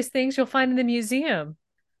craziest things you'll find in the museum.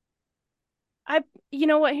 I You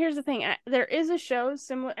know what? Here's the thing. There is a show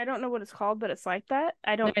similar. I don't know what it's called, but it's like that.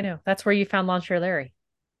 I don't. I know. That's where you found Launcher Larry.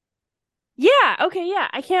 Yeah, okay, yeah.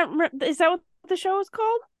 I can't remember. Is that what the show is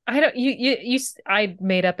called? I don't I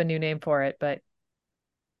made up a new name for it, but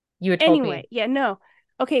you had told Anyway, me. yeah, no.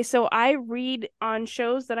 Okay, so I read on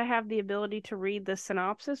shows that I have the ability to read the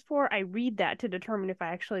synopsis for. I read that to determine if I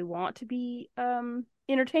actually want to be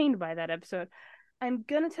entertained by that episode. I'm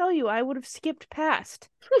gonna tell you, I would have skipped past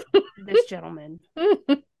this gentleman.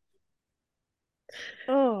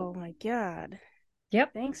 Oh my God.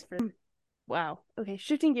 Yep. Thanks for wow. Okay,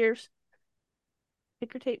 shifting gears.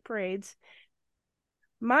 Ticker tape parades.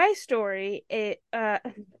 My story, it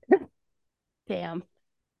damn.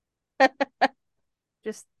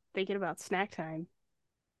 Just thinking about snack time.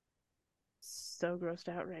 So grossed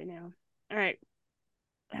out right now. All right.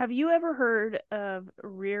 Have you ever heard of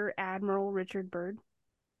Rear Admiral Richard Byrd?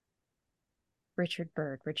 Richard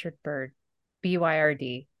Byrd. Byrd.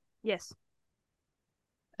 Yes.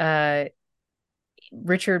 Uh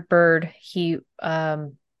Richard Byrd, he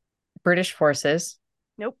British forces.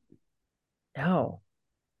 Nope. No.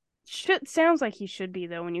 Should sounds like he should be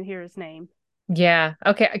though when you hear his name. Yeah.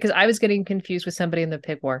 Okay, because I was getting confused with somebody in the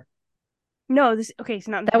pig war. No, this okay, it's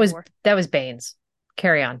not in the That pig was war. that was Baines.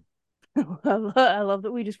 Carry on. I love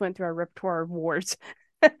that we just went through our repertoire of wars.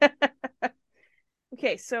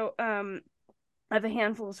 Okay, so I have a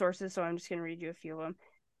handful of sources, so I'm just gonna read you a few of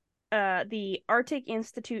them. The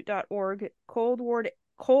ArcticInstitute.org, Cold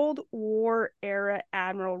War era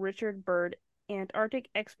Admiral Richard Byrd, Antarctic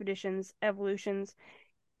expeditions, evolutions,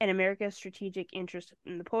 and America's strategic interest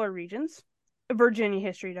in the polar regions.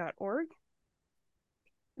 VirginiaHistory.org,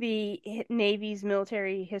 the Navy's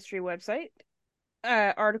military history website,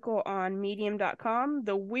 article on Medium.com,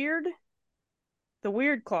 the Weird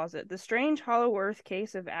Closet, the strange Hollow Earth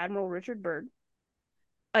case of Admiral Richard Byrd,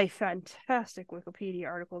 a fantastic Wikipedia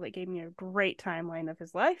article that gave me a great timeline of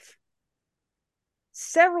his life,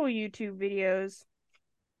 several YouTube videos,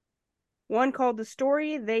 one called The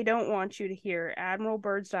Story They Don't Want You to Hear, Admiral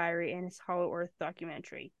Byrd's Diary and his Hollow Earth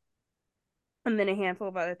documentary, and then a handful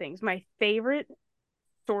of other things. My favorite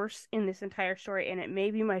source in this entire story, and it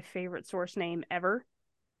may be my favorite source name ever,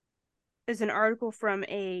 is an article from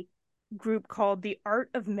a group called the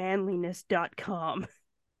artofmanliness.com.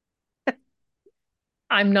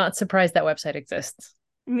 I'm not surprised that website exists.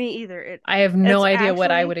 Me either. I have no It's idea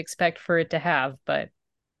what I actually, would expect for it to have, but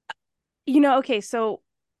okay, so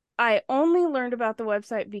I only learned about the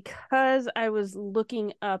website because I was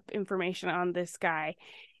looking up information on this guy,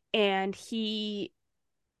 and he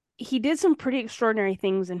did some pretty extraordinary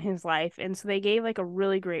things in his life, and so they gave like a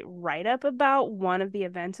really great write-up about one of the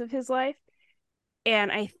events of his life.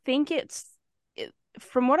 And I think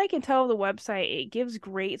from what I can tell of the website, it gives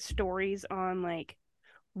great stories on like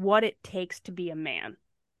what it takes to be a man.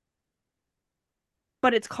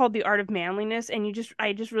 But it's called The Art of Manliness, and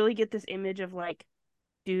I just really get this image of like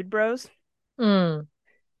dude bros. mm,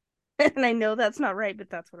 And I know that's not right, but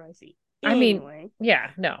that's what I see. I mean, Anyway,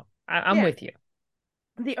 yeah, no, I'm yeah, with you.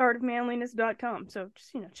 theartofmanliness.com. So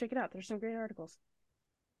just, check it out. There's some great articles.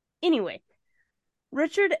 Anyway,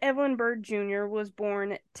 Richard Evelyn Byrd Jr. was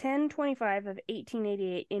born 10/25 of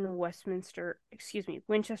 1888 in Winchester,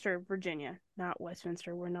 Virginia. Not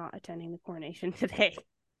Westminster. We're not attending the coronation today.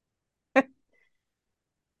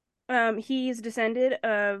 He's descended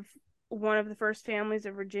of one of the first families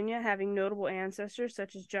of Virginia, having notable ancestors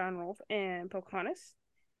such as John Rolfe and Pocahontas.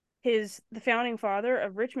 The founding father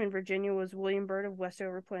of Richmond, Virginia, was William Byrd of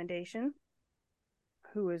Westover Plantation,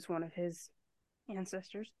 who is one of his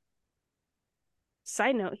ancestors.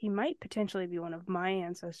 Side note, he might potentially be one of my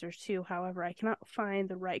ancestors too. However, I cannot find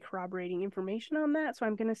the right corroborating information on that, so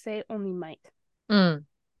I'm going to say only might. Mm.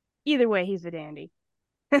 Either way, he's a dandy.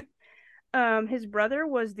 His brother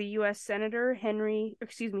was the U.S. Senator Harry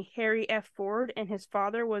F. Ford, and his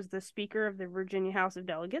father was the Speaker of the Virginia House of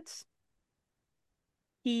Delegates.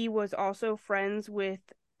 He was also friends with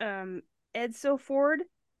Edsel Ford,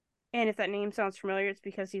 and if that name sounds familiar, it's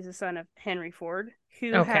because he's the son of Henry Ford,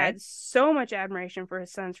 who Okay. had so much admiration for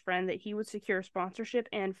his son's friend that he would secure sponsorship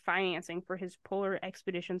and financing for his polar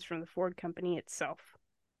expeditions from the Ford Company itself.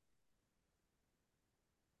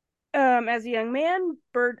 As a young man,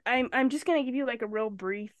 Byrd, I'm just gonna give you like a real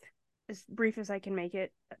brief, as brief as I can make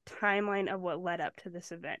it, a timeline of what led up to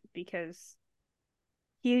this event, because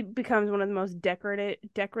he becomes one of the most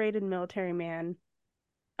decorated military men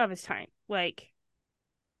of his time. Like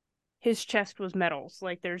his chest was medals.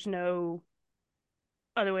 Like there's no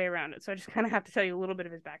other way around it. So I just kind of have to tell you a little bit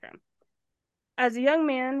of his background. As a young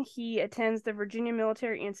man, he attends the Virginia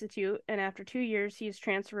Military Institute, and after 2 years, he is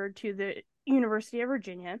transferred to the University of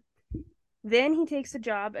Virginia. Then he takes a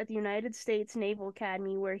job at the United States Naval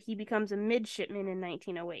Academy, where he becomes a midshipman in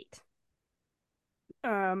 1908.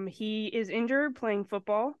 He is injured playing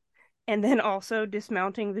football and then also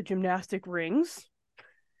dismounting the gymnastic rings.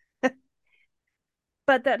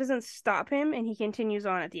 But that doesn't stop him, and he continues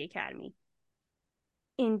on at the academy.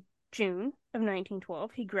 In June of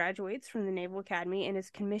 1912, he graduates from the Naval Academy and is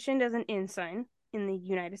commissioned as an ensign in the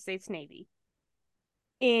United States Navy.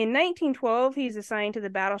 In 1912, he's assigned to the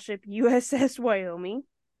battleship USS Wyoming.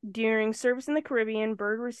 During service in the Caribbean,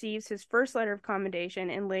 Bryd receives his first letter of commendation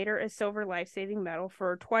and later a silver life-saving medal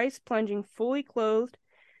for twice plunging fully clothed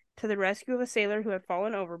to the rescue of a sailor who had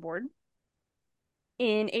fallen overboard.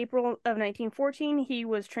 In April of 1914, he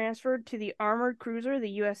was transferred to the armored cruiser,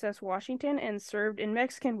 the USS Washington, and served in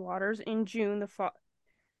Mexican waters in June of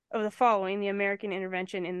the following, the American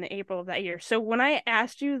intervention in the April of that year. So when I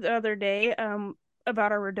asked you the other day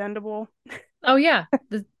about our redundable, Oh yeah,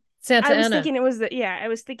 the Santa I was Ana. thinking it was I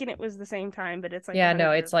was thinking it was the same time, but it's like Yeah, no,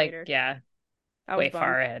 100 it's years like, later. yeah, I was way bummed.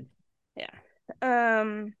 far ahead. Yeah.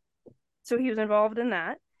 Um, so he was involved in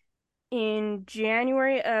that. In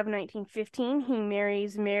January of 1915, he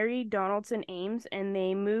marries Mary Donaldson Ames, and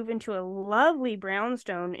they move into a lovely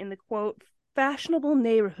brownstone in the quote fashionable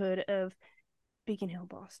neighborhood of Beacon Hill,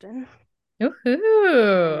 Boston.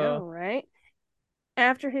 I know, Woohoo! right?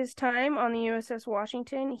 After his time on the USS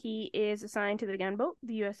Washington, he is assigned to the gunboat,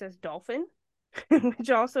 the USS Dolphin, which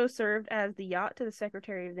also served as the yacht to the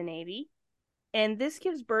Secretary of the Navy. And this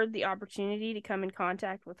gives Bryd the opportunity to come in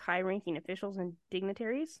contact with high ranking officials and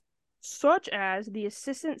dignitaries, such as the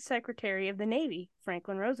Assistant Secretary of the Navy,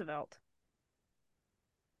 Franklin Roosevelt.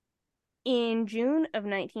 In June of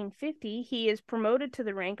 1950, he is promoted to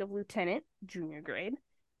the rank of lieutenant, junior grade.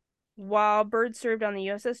 While Bryd served on the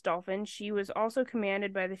USS Dolphin, she was also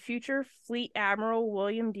commanded by the future Fleet Admiral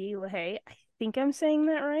William D. LaHaye. I think I'm saying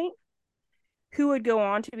that right, who would go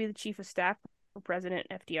on to be the chief of staff for President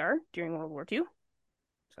FDR during World War II.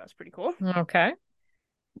 So that's pretty cool. Okay.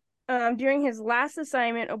 During his last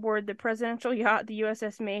assignment aboard the presidential yacht, the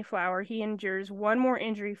USS Mayflower, he endures one more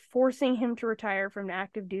injury, forcing him to retire from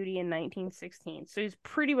active duty in 1916. So he's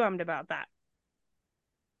pretty bummed about that.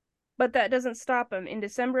 But that doesn't stop him. In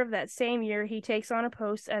December of that same year, he takes on a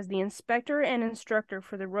post as the inspector and instructor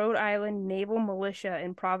for the Rhode Island Naval Militia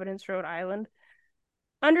in Providence, Rhode Island,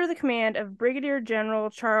 under the command of Brigadier General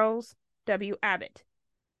Charles W. Abbott.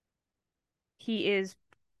 He is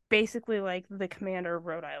basically like the commander of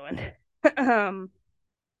Rhode Island.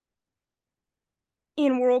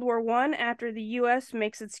 In World War I, after the U.S.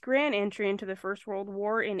 makes its grand entry into the First World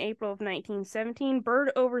War in April of 1917, Bryd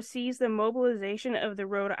oversees the mobilization of the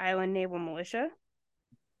Rhode Island Naval Militia.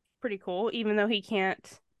 Pretty cool, even though he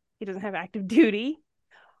doesn't have active duty.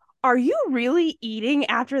 Are you really eating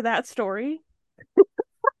after that story?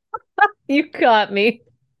 You got me.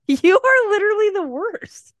 You are literally the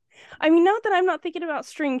worst. I mean, not that I'm not thinking about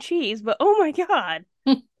string cheese, but oh my God.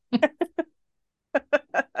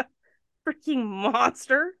 Freaking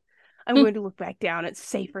monster. I'm going to look back down. It's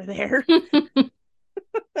safer there.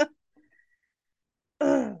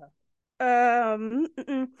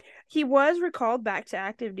 He was recalled back to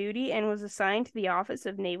active duty and was assigned to the Office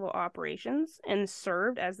of Naval Operations and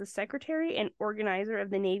served as the secretary and organizer of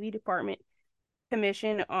the Navy Department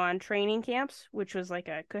Commission on Training Camps, which was like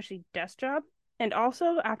a cushy desk job. And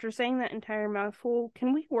also, after saying that entire mouthful,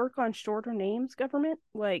 can we work on shorter names, government?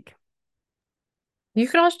 Like, You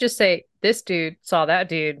could also just say, this dude saw that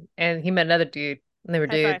dude, and he met another dude, and they were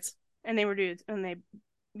high five. dudes. And they were dudes, and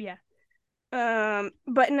yeah.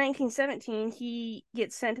 But in 1917, he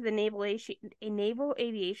gets sent to the Naval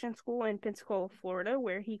Aviation School in Pensacola, Florida,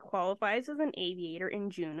 where he qualifies as an aviator in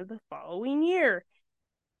June of the following year.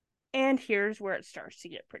 And here's where it starts to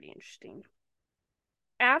get pretty interesting.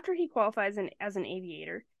 After he qualifies as an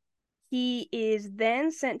aviator, he is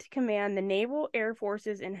then sent to command the Naval Air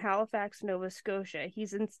Forces in Halifax, Nova Scotia.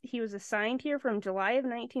 He was assigned here from July of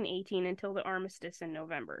 1918 until the armistice in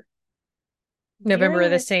November. November During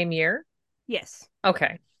of the this, same year? yes,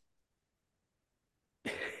 Okay.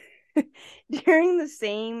 during the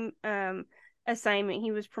same assignment,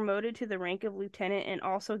 he was promoted to the rank of lieutenant and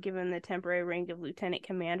also given the temporary rank of lieutenant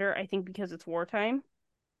commander, I think because it's wartime.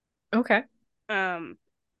 Okay. Um,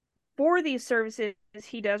 for these services,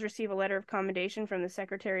 he does receive a letter of commendation from the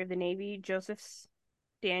Secretary of the Navy, Joseph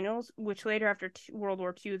Daniels, which later, after World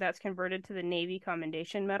War II, that's converted to the Navy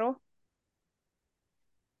Commendation Medal.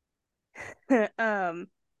 um,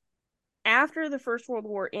 After the First World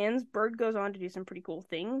War ends, Bryd goes on to do some pretty cool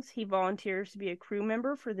things. He volunteers to be a crew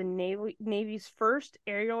member for the Navy's first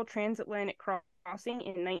aerial transatlantic crossing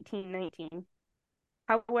in 1919.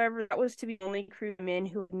 However, that was to be only crewmen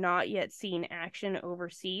who had not yet seen action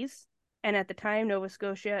overseas. And at the time, Nova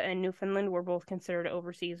Scotia and Newfoundland were both considered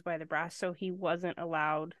overseas by the brass, so he wasn't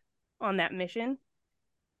allowed on that mission.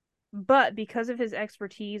 But because of his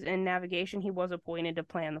expertise in navigation, he was appointed to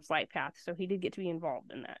plan the flight path, so he did get to be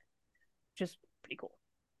involved in that, which is pretty cool.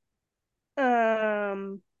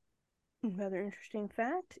 Another interesting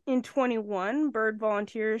fact: in 21, Bryd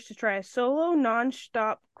volunteers to try a solo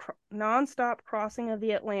non-stop crossing of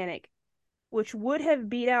the Atlantic, which would have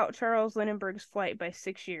beat out Charles Lindbergh's flight by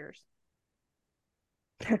 6 years.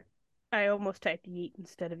 I almost typed yeet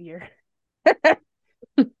instead of year.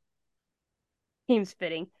 Seems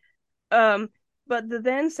fitting. But the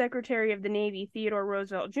then Secretary of the Navy, Theodore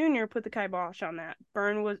Roosevelt Jr., put the kibosh on that.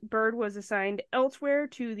 Bryd was assigned elsewhere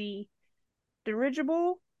to the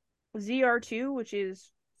dirigible ZR-2, which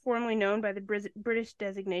is formerly known by the British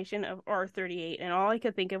designation of R-38. And all I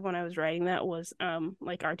could think of when I was writing that was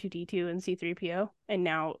like R2-D2 and C-3PO. And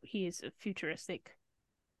now he is a futuristic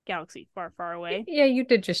galaxy far, far away. Yeah, you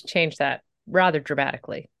did just change that rather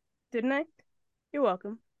dramatically. Didn't I? You're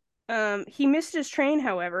welcome. He missed his train,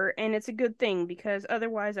 however, and it's a good thing because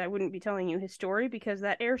otherwise I wouldn't be telling you his story, because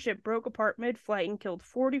that airship broke apart mid-flight and killed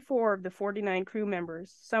 44 of the 49 crew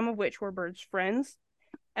members, some of which were Byrds' friends.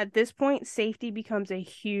 At this point, safety becomes a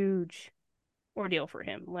huge ordeal for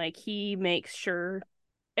him. Like, he makes sure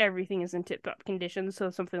everything is in tip-top condition so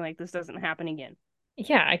something like this doesn't happen again.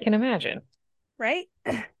 Yeah, I can imagine. Right?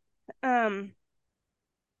 In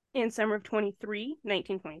summer of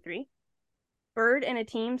 1923, Bryd and a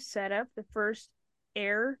team set up the first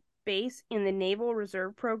air base in the Naval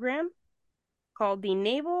Reserve Program, called the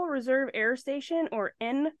Naval Reserve Air Station, or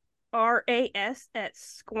NRAS, at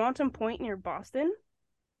Squantum Point near Boston.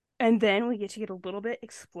 And then we get a little bit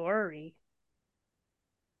explorery.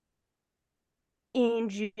 In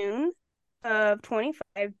June of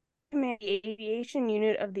 25, the aviation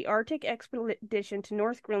unit of the Arctic expedition to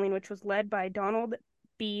North Greenland, which was led by Donald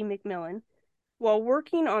B. McMillan. While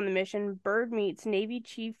working on the mission, Bryd meets Navy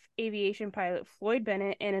Chief Aviation Pilot Floyd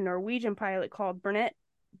Bennett and a Norwegian pilot called Bernett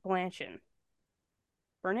Blanchin.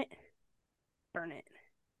 Bernett? During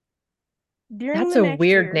That's the a next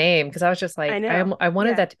weird year, name because I was just I like, know, I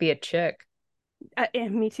wanted yeah, that to be a chick.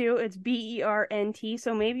 me too. It's Bernt,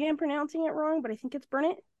 so maybe I'm pronouncing it wrong, but I think it's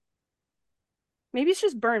Bernett. Maybe it's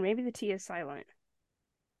just Burn. Maybe the T is silent.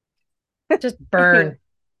 Just Anyway, burn.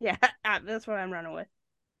 yeah, that's what I'm running with.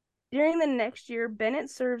 During the next year, Bennett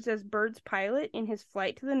serves as Byrd's pilot in his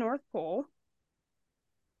flight to the North Pole.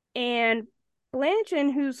 And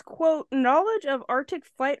Blanchin, whose, quote, knowledge of Arctic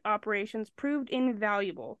flight operations proved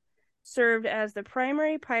invaluable, served as the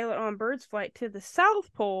primary pilot on Byrd's flight to the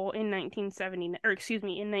South Pole in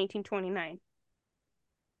 1929.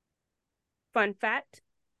 Fun fact,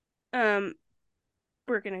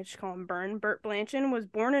 we're going to just call him Bern. Bert Blanchin was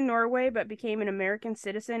born in Norway but became an American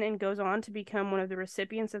citizen and goes on to become one of the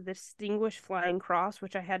recipients of the Distinguished Flying Cross,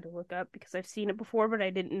 which I had to look up because I've seen it before, but I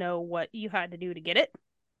didn't know what you had to do to get it.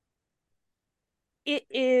 It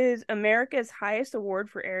is America's highest award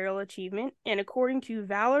for aerial achievement, and according to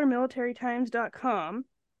ValorMilitaryTimes.com,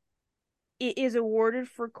 it is awarded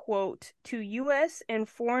for, quote, to U.S. and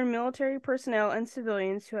foreign military personnel and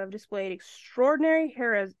civilians who have displayed extraordinary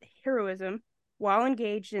heroism while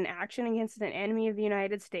engaged in action against an enemy of the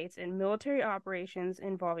United States in military operations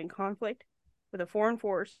involving conflict with a foreign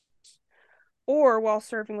force, or while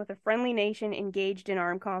serving with a friendly nation engaged in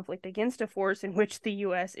armed conflict against a force in which the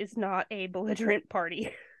U.S. is not a belligerent party.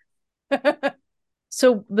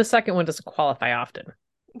 So the second one doesn't qualify often.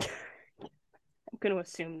 I'm going to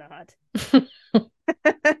assume not.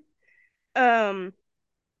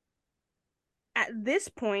 At this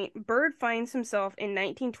point, Bryd finds himself in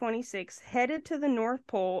 1926 headed to the North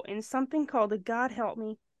Pole in something called a, God help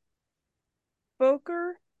me,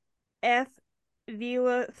 Fokker F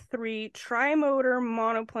Vela 3 tri-motor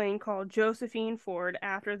monoplane called Josephine Ford,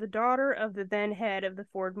 after the daughter of the then head of the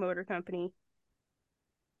Ford Motor Company,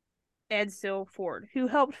 Ed Sill Ford, who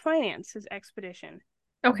helped finance his expedition.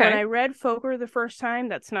 Okay. When I read Fokker the first time,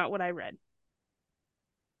 that's not what I read.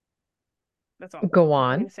 That's all. Go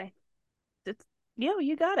I'm on. going to say.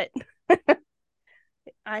 You got it.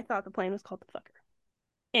 I thought the plane was called the Fucker.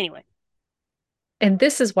 Anyway. And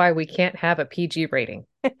this is why we can't have a PG rating.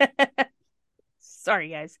 Sorry,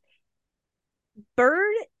 guys.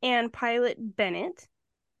 Bryd and pilot Bennett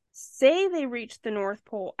say they reached the North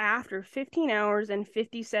Pole after 15 hours and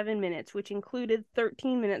 57 minutes, which included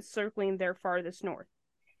 13 minutes circling their farthest north,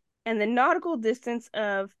 and the nautical distance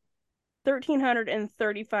of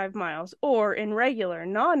 1,335 miles, or in regular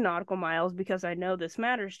non-nautical miles, because I know this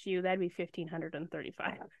matters to you, that'd be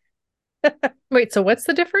 1,535. Wait, so what's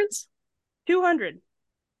the difference? 200.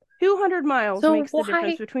 200 miles So makes the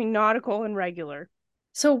difference why between nautical and regular.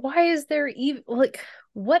 so why is there even like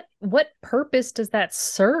what purpose does that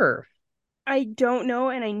serve? I don't know,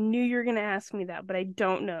 and I knew you were going to ask me that, but I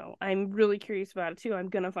don't know. I'm really curious about it too. I'm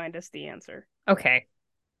going to find us the answer. Okay.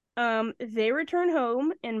 They return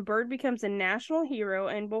home, and Bryd becomes a national hero,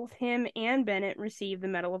 and both him and Bennett receive the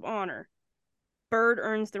Medal of Honor. Bryd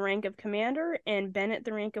earns the rank of commander, and Bennett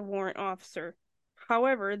the rank of warrant officer.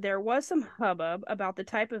 However, there was some hubbub about the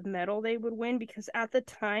type of medal they would win because at the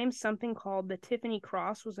time, something called the Tiffany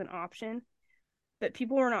Cross was an option, but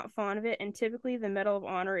people were not fond of it, and typically the Medal of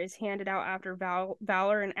Honor is handed out after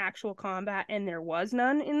valor in actual combat, and there was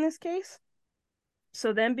none in this case.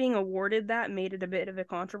 So them being awarded that made it a bit of a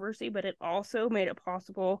controversy, but it also made it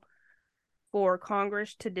possible for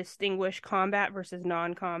Congress to distinguish combat versus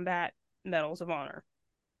non-combat medals of honor.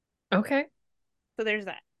 Okay. So there's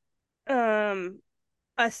that.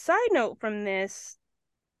 A side note from this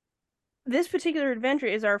particular adventure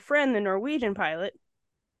is our friend, the Norwegian pilot,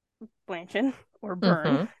 Blanchen, or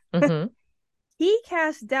Byrne. Mm-hmm. Mm-hmm. He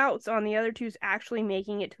cast doubts on the other two's actually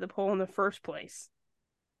making it to the pole in the first place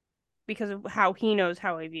because of how he knows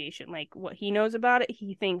how aviation, like what he knows about it,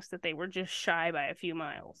 he thinks that they were just shy by a few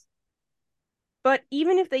miles. But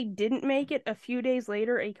even if they didn't make it, a few days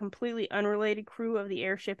later, a completely unrelated crew of the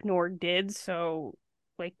airship Nord did, so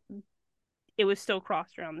like it was still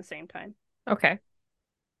crossed around the same time. Okay.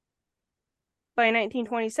 By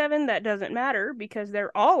 1927, that doesn't matter because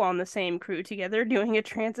they're all on the same crew together doing a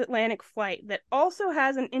transatlantic flight that also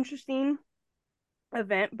has an interesting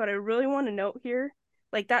event, but I really want to note here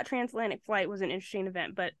like that transatlantic flight was an interesting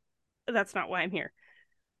event, but that's not why I'm here.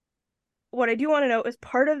 What I do want to note is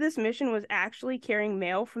part of this mission was actually carrying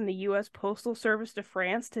mail from the US Postal Service to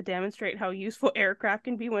France to demonstrate how useful aircraft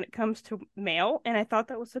can be when it comes to mail, and I thought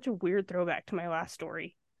that was such a weird throwback to my last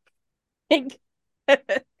story.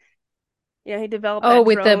 Yeah, he developed Oh, that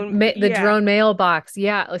with drone. the Yeah. drone mailbox.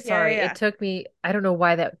 Yeah, sorry. It Yeah, took me, I don't know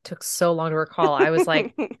why that took so long to recall. I was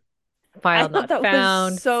like, yeah. I file thought not that was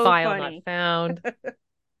found, so file not funny. found.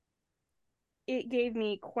 It gave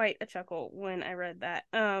me quite a chuckle when I read that.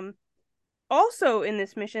 Also in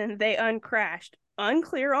this mission, they uncrashed.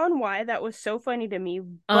 Unclear on why that was so funny to me,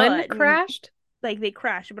 but Uncrashed? like they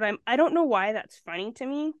crashed, but I don't know why that's funny to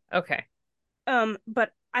me. Okay.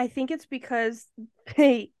 But I think it's because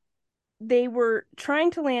they they were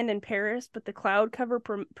trying to land in Paris, but the cloud cover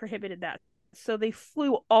prohibited that. So they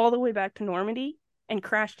flew all the way back to Normandy and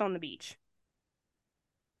crashed on the beach.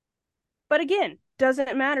 But again,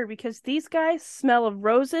 doesn't matter because these guys smell of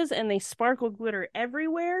roses and they sparkle glitter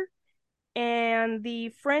everywhere. And the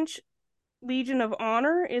French Legion of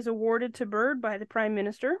Honor is awarded to Bryd by the Prime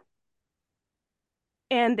Minister.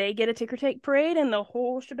 And they get a ticker tape parade and the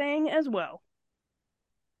whole shebang as well.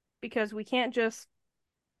 Because we can't just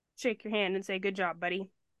shake your hand and say, good job, buddy.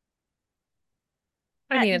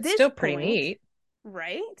 I At mean, it's this still pretty point, neat.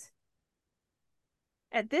 right?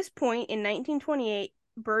 At this point in 1928,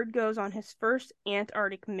 Bryd goes on his first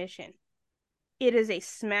Antarctic mission. It is a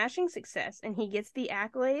smashing success, and he gets the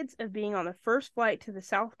accolades of being on the first flight to the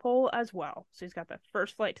South Pole as well. So he's got the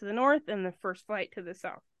first flight to the North and the first flight to the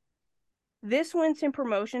South. This wins him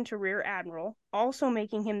promotion to Rear Admiral, also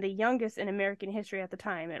making him the youngest in American history at the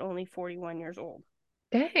time at only 41 years old.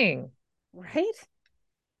 Dang. Right?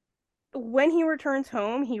 When he returns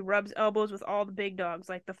home, he rubs elbows with all the big dogs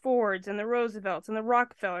like the Fords and the Roosevelts and the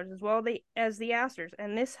Rockefellers, as well as the Astors,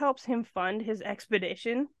 and this helps him fund his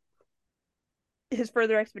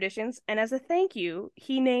further expeditions. And as a thank you,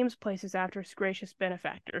 he names places after his gracious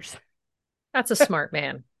benefactors. That's a smart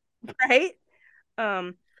man. Right?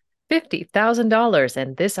 Um, $50,000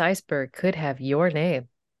 and this iceberg could have your name.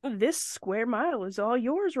 this square mile is all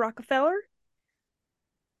yours, Rockefeller.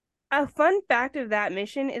 A fun fact of that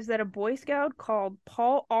mission is that a Boy Scout called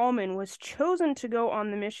Paul Allman was chosen to go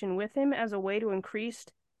on the mission with him as a way to increase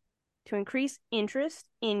interest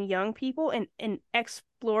in young people in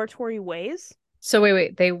exploratory ways. So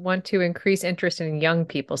wait. They want to increase interest in young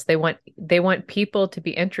people. So they want people to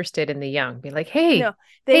be interested in the young. Be like, No, hey,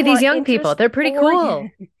 they hey, these want young people, interest they're pretty for cool.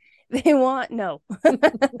 they want no.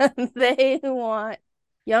 They want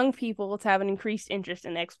young people to have an increased interest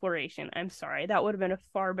in exploration. I'm sorry. That would have been a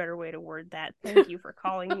far better way to word that. Thank you for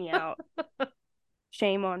calling me out.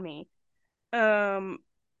 Shame on me. Um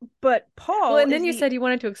but Well, Paul and is then you the said you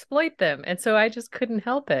wanted to exploit them, and so I just couldn't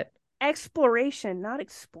help it. exploration, not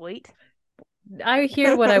exploit. I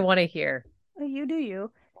hear what I want to hear. You do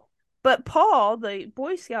you. But Paul, the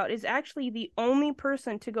Boy Scout, is actually the only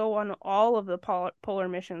person to go on all of the polar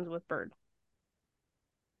missions with Bryd,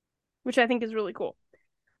 which I think is really cool.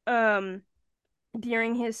 Um,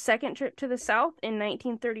 During his second trip to the South in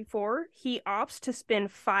 1934, he opts to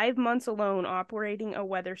spend 5 months alone operating a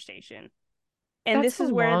weather station. And That's this a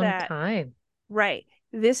is where long that, time. right,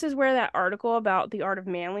 this is where that article about the art of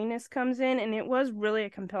manliness comes in, and it was really a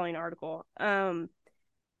compelling article.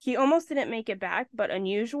 He almost didn't make it back, but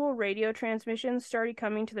unusual radio transmissions started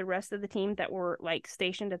coming to the rest of the team that were like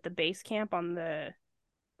stationed at the base camp on the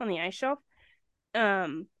ice shelf.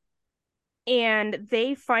 Um, and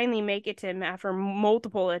they finally make it to him after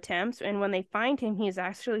multiple attempts. And when they find him, he is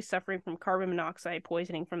actually suffering from carbon monoxide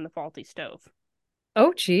poisoning from the faulty stove.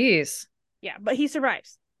 Oh, geez. Yeah, but he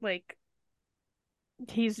survives. Like,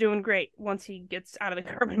 he's doing great once he gets out of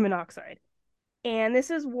the carbon monoxide. And this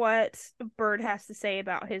is what Bryd has to say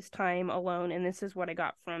about his time alone. And this is what I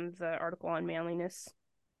got from the article on manliness.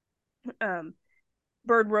 Um,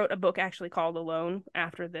 Bryd wrote a book actually called Alone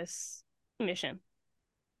after this mission.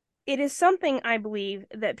 It is something, I believe,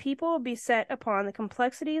 that people beset upon the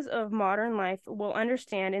complexities of modern life will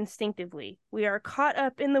understand instinctively. We are caught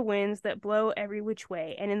up in the winds that blow every which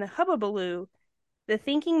way, and in the hubbubaloo, the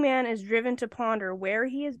thinking man is driven to ponder where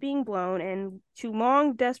he is being blown and to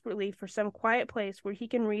long desperately for some quiet place where he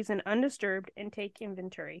can reason undisturbed and take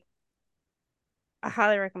inventory. I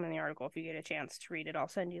highly recommend the article if you get a chance to read it. I'll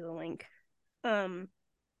send you the link. Um,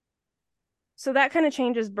 so that kind of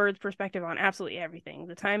changes Bryd's perspective on absolutely everything.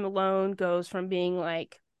 The time alone goes from being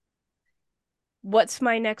like, what's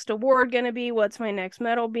my next award going to be? What's my next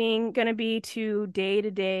medal being going to be? To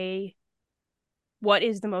day, what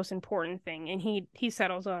is the most important thing? And he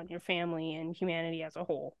settles on your family and humanity as a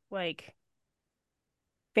whole. Like,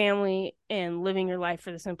 family and living your life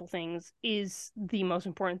for the simple things is the most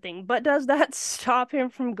important thing. But does that stop him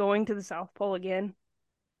from going to the South Pole again?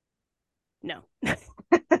 No.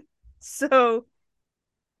 So,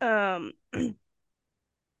 um,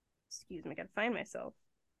 excuse me, I gotta find myself.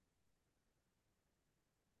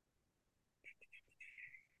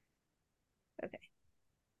 Okay.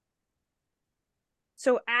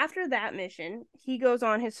 So after that mission, he goes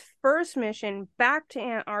on his first mission back to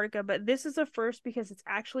Antarctica, but this is a first because it's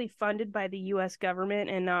actually funded by the US government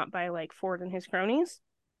and not by like Ford and his cronies.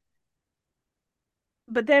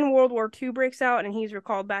 But then World War II breaks out and he's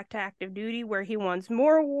recalled back to active duty where he wins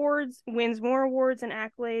more awards and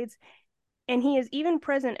accolades, and he is even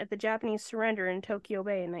present at the Japanese surrender in Tokyo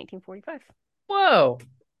Bay in 1945. Whoa.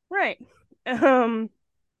 Right. Um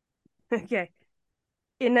okay.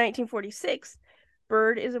 In 1946,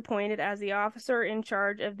 Bryd is appointed as the officer in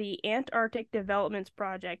charge of the Antarctic Developments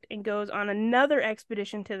Project and goes on another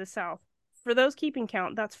expedition to the south. For those keeping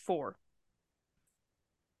count, that's four.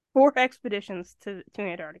 Four expeditions to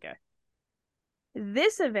Antarctica.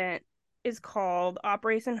 This event is called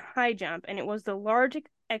Operation High Jump, and it was the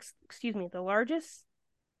largest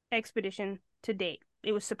expedition to date.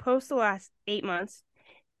 It was supposed to last 8 months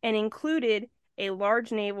and included a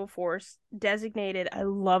large naval force designated, I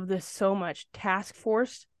love this so much, Task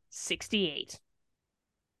Force 68.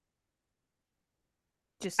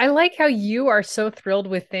 Just I like how you are so thrilled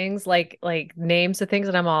with things like names of things,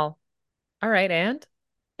 and I'm all right, and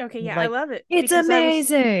okay, yeah, I like love it it's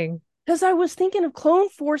amazing. because I was thinking of Clone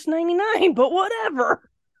Force 99, but whatever.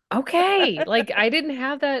 Okay. Like I didn't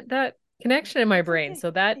have that connection in my It's brain. okay.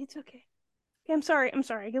 So that It's okay. I'm sorry. I'm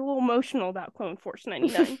sorry. I get a little emotional about Clone Force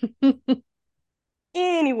 99.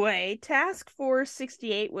 Anyway, Task Force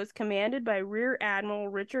 68 was commanded by Rear Admiral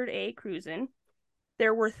Richard E.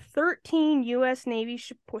 There were 13 U.S. Navy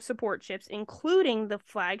support ships, including the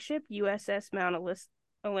flagship USS Mount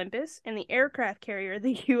Olympus and the aircraft carrier,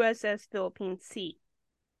 the USS Philippine Sea.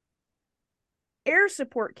 Air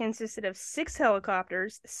support consisted of 6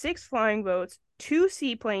 helicopters, 6 flying boats, 2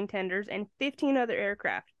 seaplane tenders, and 15 other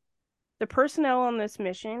aircraft. The personnel on this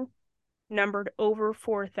mission numbered over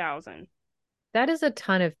 4,000. that is a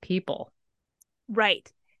ton of people.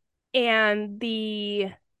 Right. And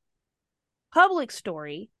the public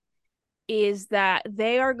story is that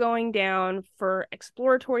they are going down for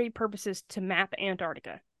exploratory purposes to map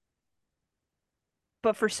Antarctica.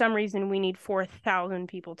 But for some reason, we need 4,000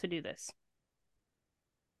 people to do this.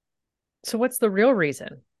 So what's the real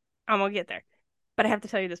reason? I'm going to get there. But I have to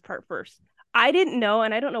tell you this part first. I didn't know,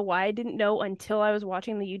 and I don't know why I didn't know until I was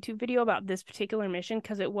watching the YouTube video about this particular mission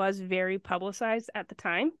because it was very publicized at the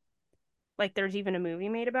time. Like there's even a movie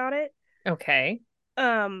made about it. Okay.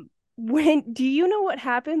 When do you know what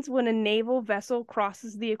happens when a naval vessel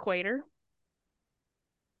crosses the equator?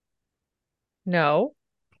 No.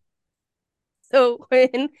 So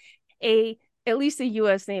when a at least a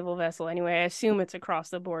US naval vessel anyway, I assume it's across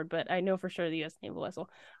the board, but I know for sure the US naval vessel,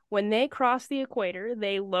 when they cross the equator,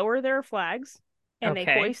 they lower their flags and they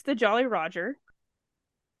Okay. hoist the Jolly Roger.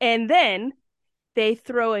 And then they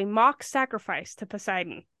throw a mock sacrifice to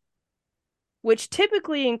Poseidon, which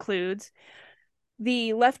typically includes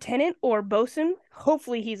the lieutenant or bosun,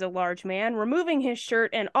 hopefully he's a large man, removing his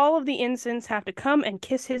shirt, and all of the ensigns have to come and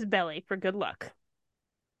kiss his belly for good luck.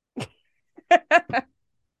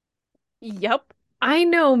 Yup. I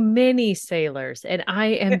know many sailors, and I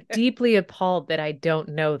am deeply appalled that I don't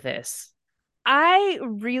know this. I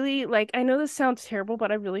really like, I know this sounds terrible,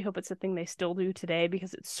 but I really hope it's a thing they still do today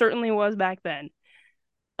because it certainly was back then.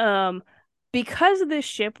 Um, because this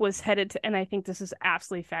ship was headed to, and I think this is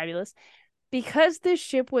absolutely fabulous, because this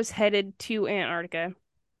ship was headed to Antarctica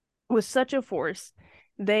with such a force,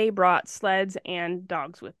 they brought sleds and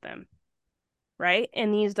dogs with them, right?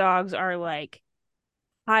 And these dogs are like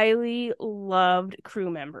highly loved crew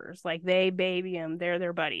members. Like they baby them, they're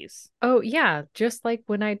their buddies. Oh, yeah, just like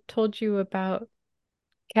when I told you about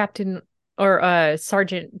Captain or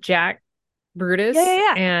Sergeant Jack Yeah, yeah, Brutus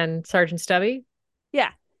yeah. and Sergeant Stubby.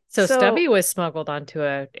 Yeah. So So, Stubby was smuggled onto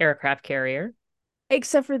a aircraft carrier.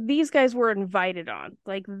 except for these guys were invited on.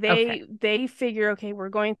 Like Okay. they figure, okay, we're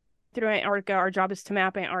going through Antarctica. Our job is to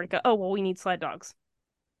map Antarctica. Oh, well, we need sled dogs.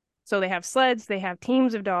 So they have sleds, they have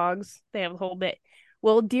teams of dogs, they have the whole bit.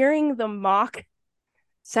 Well, during the mock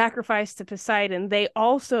sacrifice to Poseidon, they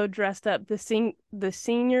also dressed up the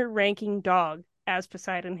senior ranking dog as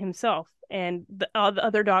Poseidon himself, and the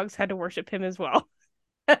other dogs had to worship him as well,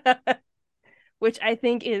 which I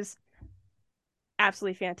think is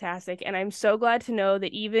absolutely fantastic. And I'm so glad to know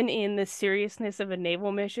that even in the seriousness of a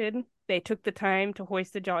naval mission, they took the time to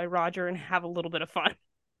hoist the Jolly Roger and have a little bit of fun,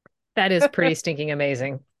 That is pretty stinking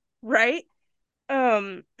amazing. right?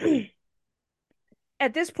 Um,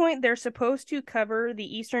 at this point, they're supposed to cover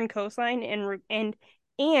the eastern coastline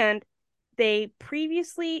and they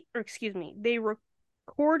previously, or excuse me, they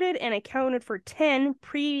recorded and accounted for 10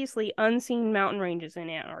 previously unseen mountain ranges in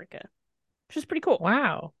Antarctica, which is pretty cool.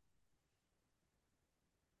 Wow.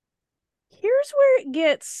 Here's where it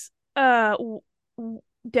gets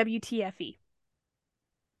WTFE.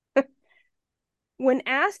 When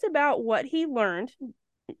asked about what he learned,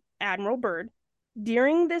 Admiral Byrd,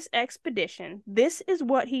 during this expedition, this is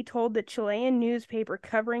what he told the Chilean newspaper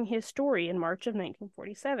covering his story in March of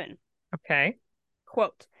 1947. Okay.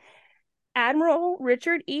 Quote, Admiral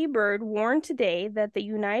Richard E. Byrd warned today that the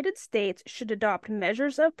United States should adopt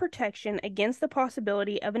measures of protection against the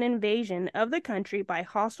possibility of an invasion of the country by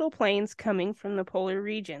hostile planes coming from the polar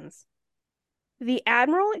regions. The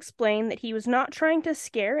Admiral explained that he was not trying to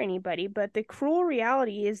scare anybody, but the cruel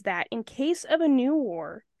reality is that in case of a new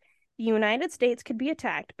war, the United States could be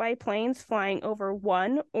attacked by planes flying over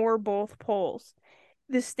one or both poles.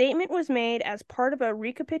 The statement was made as part of a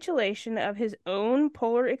recapitulation of his own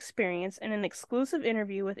polar experience in an exclusive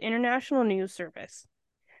interview with International News Service.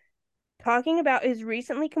 Talking about his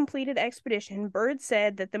recently completed expedition, Byrd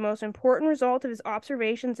said that the most important result of his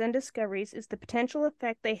observations and discoveries is the potential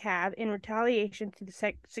effect they have in retaliation to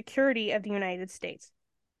the security of the United States.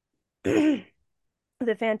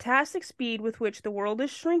 The fantastic speed with which the world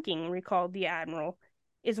is shrinking, recalled the Admiral,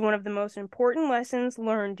 is one of the most important lessons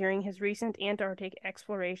learned during his recent Antarctic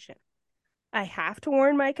exploration. I have to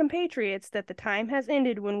warn my compatriots that the time has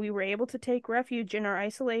ended when we were able to take refuge in our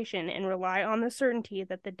isolation and rely on the certainty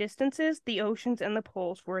that the distances, the oceans, and the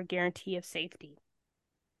poles were a guarantee of safety.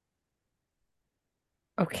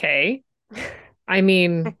 Okay. I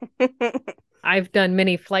mean, I've done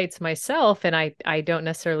many flights myself, and I don't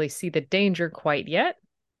necessarily see the danger quite yet.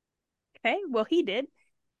 Okay, well he did.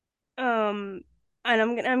 Um, and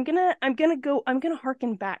I'm gonna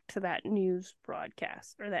harken back to that news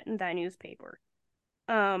broadcast or that newspaper.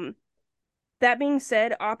 Um, that being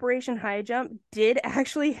said, Operation High Jump did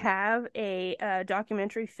actually have a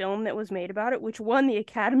documentary film that was made about it, which won the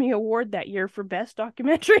Academy Award that year for Best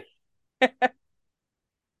Documentary.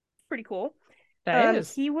 Pretty cool. That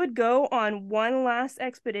is. He would go on one last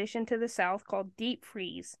expedition to the south called Deep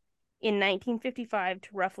Freeze in 1955 to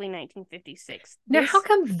roughly 1956. Now, how This,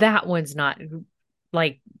 come that one's not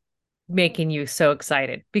like making you so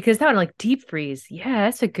excited? Because that one, like Deep Freeze, yeah,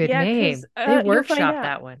 that's a good yeah, because name. They you'll find workshop out.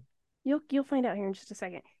 that one. You'll find out here in just a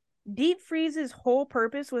second. Deep Freeze's whole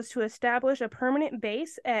purpose was to establish a permanent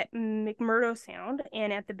base at McMurdo Sound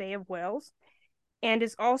and at the Bay of Whales, and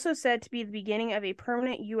is also said to be the beginning of a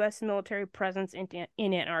permanent U.S. military presence in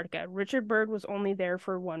Antarctica. Richard Byrd was only there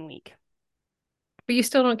for 1 week. But you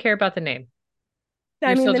still don't care about the name.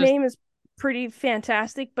 I You're mean, still the just name is pretty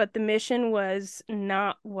fantastic, but the mission was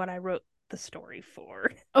not what I wrote the story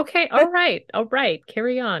for. okay. All right. All right.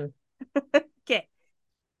 Carry on. Okay,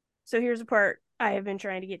 so here's a part I have been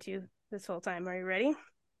trying to get to this whole time. Are you ready?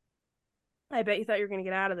 I bet you thought you were going to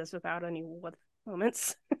get out of this without any what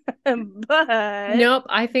moments. But Nope,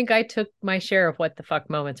 I think I took my share of what the fuck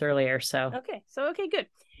moments earlier, so. okay, good.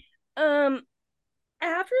 Um,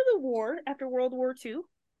 after the war, after World War II,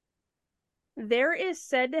 there is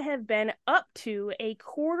said to have been up to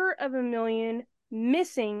 250,000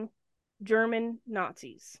 missing German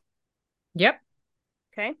Nazis. Yep.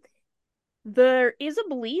 Okay. There is a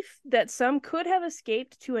belief that some could have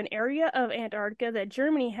escaped to an area of Antarctica that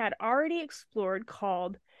Germany had already explored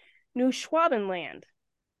called New Schwabenland.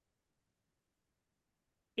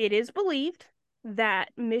 It is believed that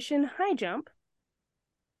Mission High Jump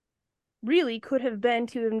really could have been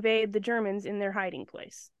to invade the Germans in their hiding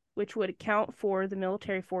place, which would account for the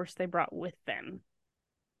military force they brought with them.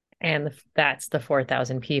 And that's the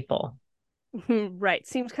 4,000 people. Right.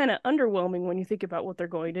 Seems kind of underwhelming when you think about what they're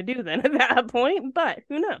going to do then at that point, but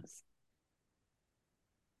who knows?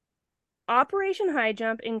 Operation High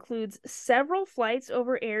Jump includes several flights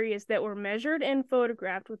over areas that were measured and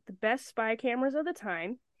photographed with the best spy cameras of the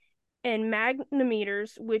time, and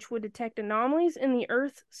magnetometers, which would detect anomalies in the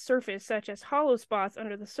Earth's surface, such as hollow spots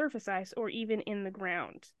under the surface ice or even in the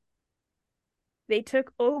ground. They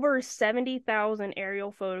took over 70,000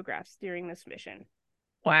 aerial photographs during this mission.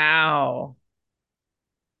 Wow.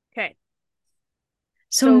 Okay.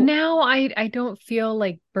 So So now I don't feel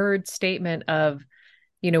like Byrd's statement of,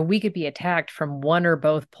 we could be attacked from one or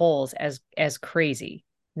both poles as crazy.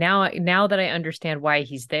 Now that I understand why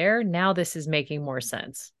he's there, now this is making more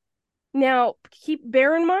sense. now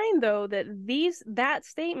bear in mind though that that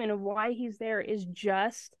statement of why he's there is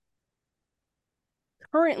just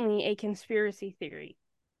currently a conspiracy theory,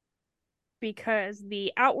 because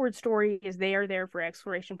the outward story is they are there for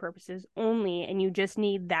exploration purposes only, and you just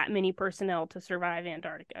need that many personnel to survive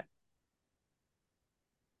Antarctica.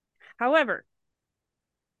 However,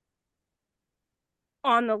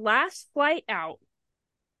 on the last flight out,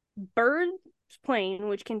 Byrd's plane,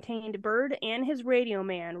 which contained Byrd and his radio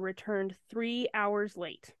man, returned 3 hours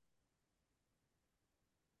late.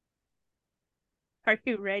 Are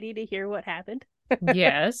you ready to hear what happened?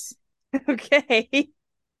 Yes. Okay.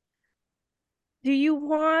 Do you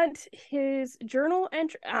want his journal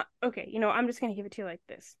entry? Okay, I'm just going to give it to you like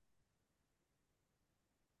this.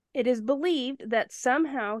 It is believed that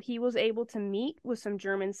somehow he was able to meet with some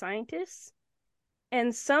German scientists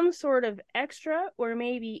and some sort of extra or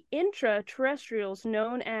maybe intraterrestrials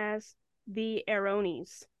known as the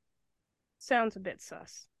Aronis. Sounds a bit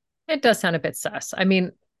sus. It does sound a bit sus. I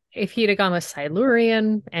mean, if he'd have gone with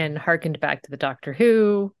Silurian and harkened back to the Doctor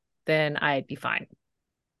Who, then I'd be fine.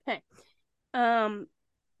 Okay. Um,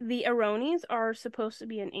 the Aronis are supposed to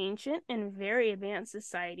be an ancient and very advanced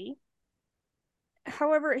society.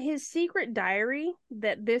 However, his secret diary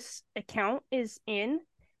that this account is in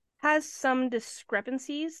has some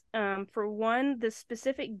discrepancies. For one, the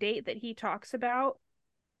specific date that he talks about,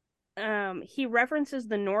 he references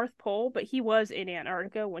the North Pole, but he was in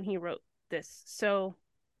Antarctica when he wrote this. So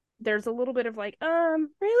there's a little bit of like,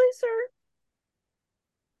 really, sir?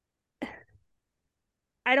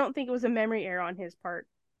 I don't think it was a memory error on his part.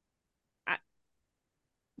 I...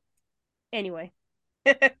 Anyway.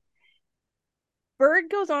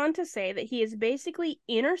 Byrd goes on to say that he is basically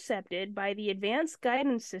intercepted by the advanced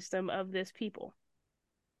guidance system of this people.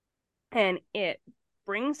 And it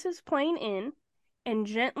brings his plane in and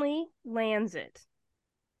gently lands it.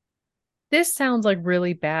 This sounds like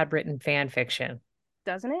really bad written fan fiction.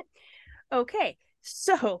 Doesn't it? Okay,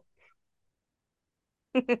 so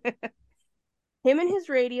him and his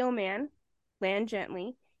radio man land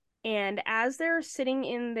gently, and as they're sitting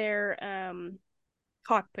in their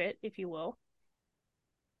cockpit, if you will,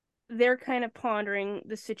 they're kind of pondering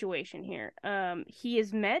the situation here. He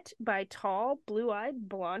is met by tall, blue-eyed,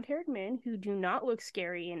 blonde-haired men who do not look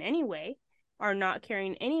scary in any way, are not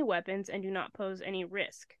carrying any weapons, and do not pose any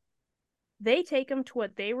risk. They take him to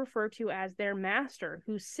what they refer to as their master,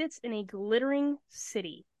 who sits in a glittering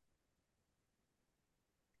city.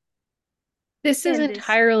 This is And this...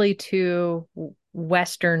 entirely too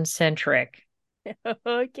Western centric.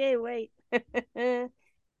 Okay, wait.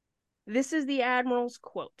 This is the Admiral's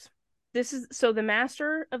quote. So the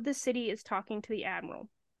master of the city is talking to the Admiral.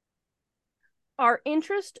 Our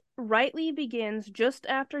interest rightly begins just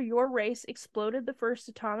after your race exploded the first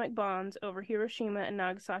atomic bombs over Hiroshima and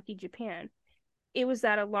Nagasaki, Japan. It was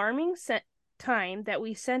that alarming time that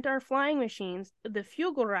we sent our flying machines, the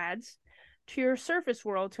Fugelrads, to your surface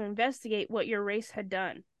world to investigate what your race had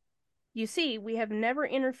done. You see, we have never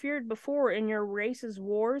interfered before in your race's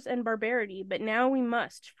wars and barbarity, but now we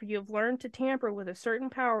must, for you have learned to tamper with a certain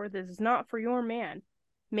power that is not for your man,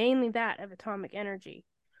 mainly that of atomic energy.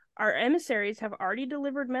 Our emissaries have already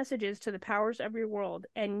delivered messages to the powers of your world,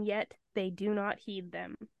 and yet they do not heed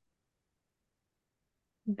them.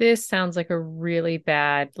 This sounds like a really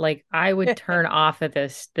bad, like I would turn off of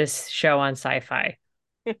this show on sci-fi.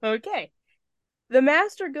 Okay. The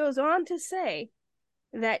master goes on to say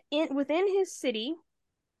that within his city,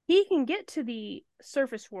 he can get to the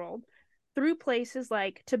surface world through places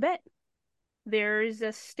like Tibet. There is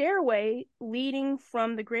a stairway leading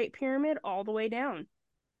from the Great Pyramid all the way down.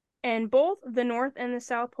 And both the North and the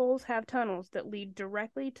South Poles have tunnels that lead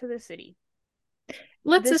directly to the city.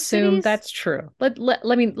 Let's The assume city's that's true.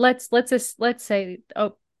 Let's say,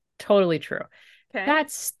 oh, totally true. okay.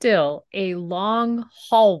 That's still a long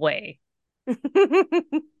hallway, A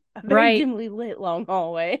very right? dimly lit long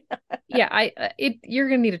hallway. Yeah, I it you're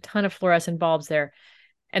gonna need a ton of fluorescent bulbs there,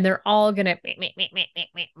 and they're all gonna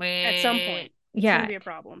At some point, it's going to yeah. be a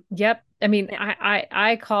problem. Yep. I mean, Yeah.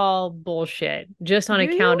 I call bullshit just on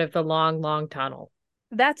Do account you? of the long, long tunnel.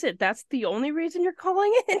 That's it. That's the only reason you're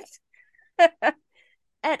calling it.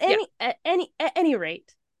 Yeah. At any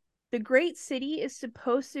rate, the great city is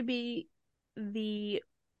supposed to be the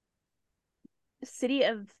city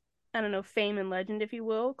of, I don't know, fame and legend, if you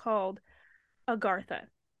will, called Agartha.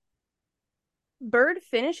 Bryd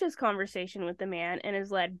finishes conversation with the man and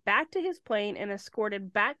is led back to his plane and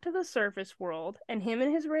escorted back to the surface world, and him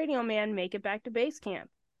and his radio man make it back to base camp.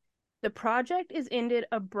 The project is ended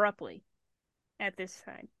abruptly at this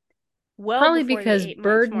time, well Probably before the because 8 months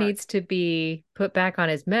Bird mark. needs to be put back on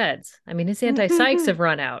his meds. I mean, his anti-psychs have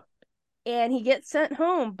run out. And he gets sent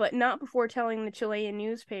home, but not before telling the Chilean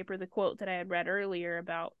newspaper the quote that I had read earlier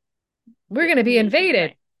about We're it going to be being invaded.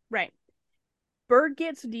 right. Right. Bryd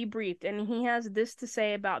gets debriefed, and he has this to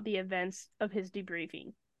say about the events of his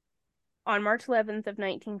debriefing. On March 11th of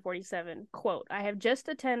 1947, quote, I have just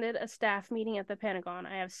attended a staff meeting at the Pentagon.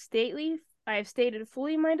 I have stated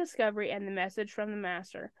fully my discovery and the message from the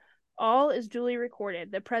master. All is duly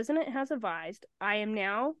recorded. The president has advised. I am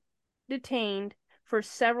now detained for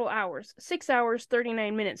several hours, 6 hours,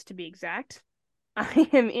 39 minutes to be exact. I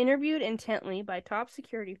am interviewed intently by top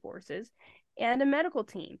security forces and a medical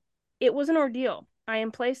team. It was an ordeal. I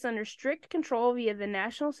am placed under strict control via the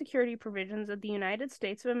national security provisions of the United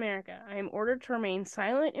States of America. I am ordered to remain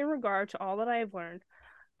silent in regard to all that I have learned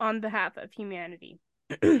on behalf of humanity.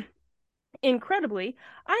 Incredibly,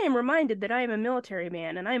 I am reminded that I am a military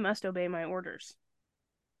man and I must obey my orders.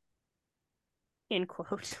 End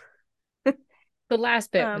quote. The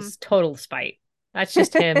last bit Um, was total spite. That's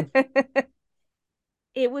just him.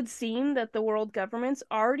 it would seem that the world governments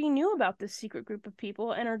already knew about this secret group of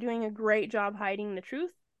people and are doing a great job hiding the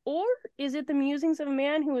truth. Or is it the musings of a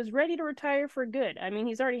man who is ready to retire for good? I mean,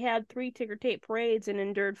 he's already had 3 ticker-tape parades and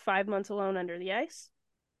endured 5 months alone under the ice.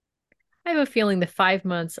 I have a feeling the 5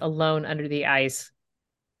 months alone under the ice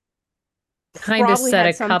kind of Probably set had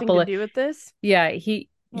a something to couple of, do with this. yeah,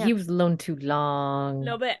 Yeah, he was alone too a little long.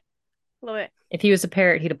 bit, a little bit. If he was a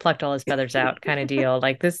parrot, he'd have plucked all his feathers out, kind of deal.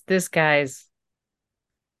 Like this guy's.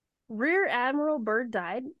 Rear Admiral Bryd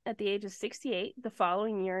died at the age of 68 the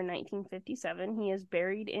following year in 1957. He is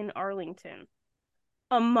buried in Arlington.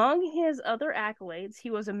 Among his other accolades, he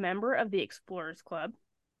was a member of the Explorers Club,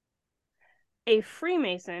 a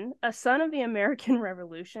Freemason, a son of the American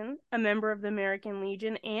Revolution, a member of the American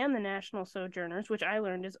Legion and the National Sojourners, which I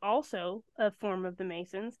learned is also a form of the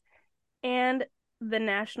Masons, and the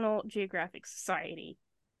National Geographic Society.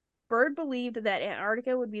 Bryd believed that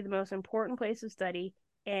Antarctica would be the most important place of study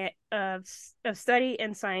of study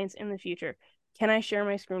and science in the future. Can I share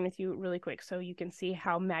my screen with you really quick so you can see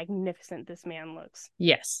how magnificent this man looks?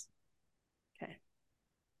 Yes. Okay.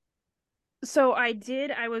 So I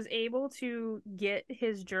was able to get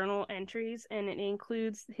his journal entries, and it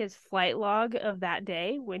includes his flight log of that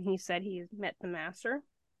day when he said he met the master.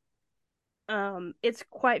 It's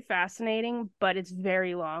quite fascinating, but it's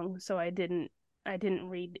very long, so I didn't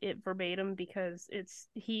read it verbatim because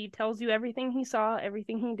he tells you everything he saw,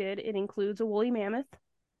 everything he did. It includes a woolly mammoth.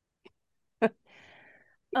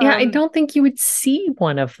 Yeah, I Um, don't think you would see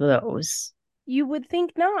one of those. you would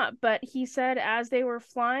think not, but he said as they were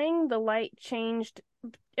flying, the light changed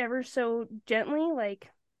ever so gently, like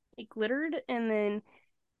it glittered, and then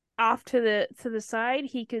off to the side,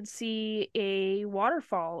 he could see a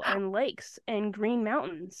waterfall and lakes and green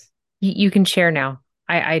mountains. You can share now.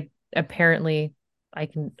 I apparently I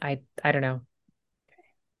can I don't know.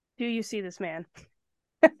 Do you see this man?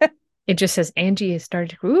 It just says Angie has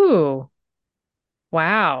started. Ooh,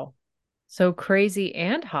 wow. So crazy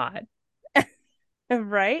and hot.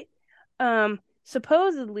 Right?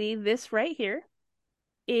 Supposedly this right here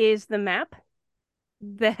is the map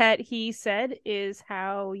that he said is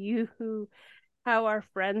how you how our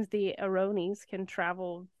friends, the Aronis, can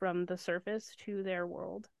travel from the surface to their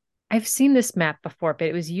world. I've seen this map before, but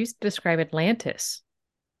it was used to describe Atlantis.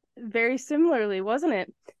 Very similarly, wasn't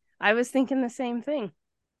it? I was thinking the same thing.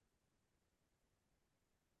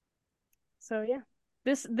 So yeah.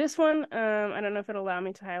 This one, I don't know if it'll allow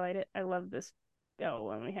me to highlight it. I love this. Oh,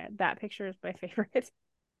 when we had that picture is my favorite.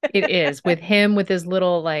 It is with him with his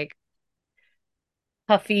little like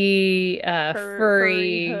puffy Furry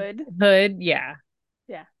furry hood. hood. Yeah.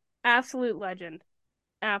 Yeah. Absolute legend.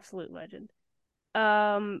 Absolute legend.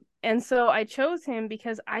 And so I chose him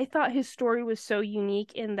because I thought his story was so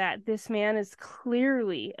unique in that this man is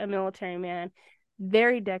clearly a military man,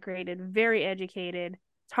 very decorated, very educated,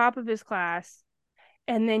 top of his class,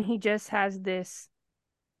 and then he just has this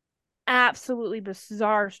absolutely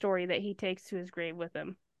bizarre story that he takes to his grave with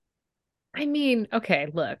him. I mean, okay,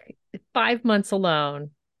 look, 5 months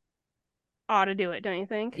alone. Ought to do it, don't you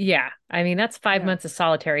think? Yeah. I mean, that's five Yeah. months of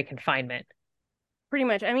solitary confinement. Pretty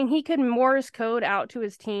much. I mean, he could Morse code out to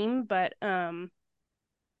his team, but that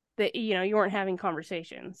you weren't having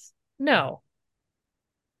conversations. No.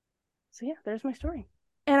 So yeah, there's my story.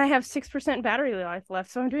 And I have 6% battery life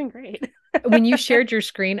left, so I'm doing great. When you shared your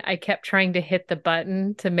screen, I kept trying to hit the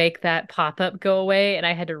button to make that pop up go away, and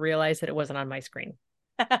I had to realize that it wasn't on my screen.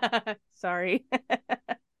 Sorry.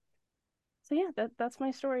 So yeah, that's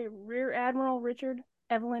my story. Rear Admiral Richard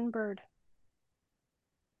Evelyn Bryd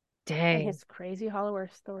and Dang. his crazy Hollow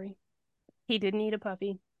Earth story. He didn't eat a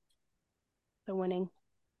puppy. So winning.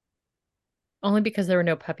 Only because there were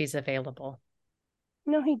no puppies available.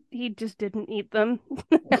 No, he just didn't eat them.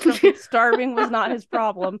 Starving was not his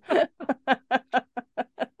problem. So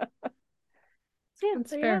yeah,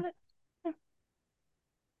 That's there you have fair. it.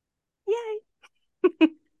 Yay. I'm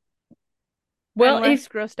Well, less if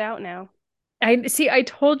grossed out now. I see, I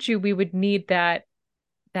told you we would need that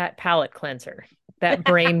palate cleanser, that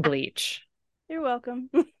brain bleach. You're welcome.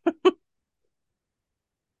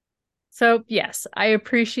 So yes, I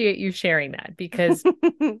appreciate you sharing that because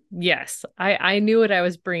yes, I knew what I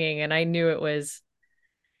was bringing and I knew it was.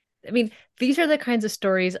 I mean, these are the kinds of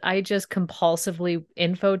stories I just compulsively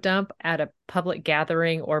info dump at a public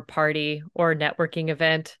gathering or party or networking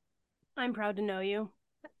event. I'm proud to know you.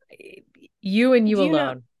 You and you Do you know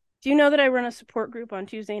alone. do you know that I run a support group on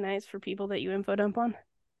Tuesday nights for people that you info dump on?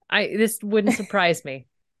 I This wouldn't surprise me.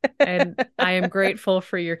 And I am grateful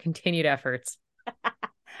for your continued efforts.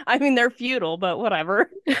 I mean, they're futile, but whatever.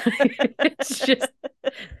 It's just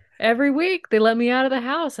every week they let me out of the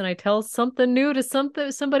house and I tell something new to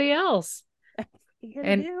somebody else. You gotta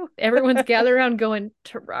And do. everyone's gathered around going,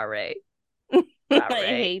 Tarrare, I Tarrare.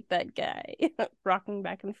 hate that guy. Rocking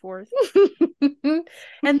back and forth.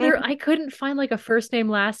 And I couldn't find like a first name,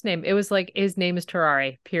 last name. It was like his name is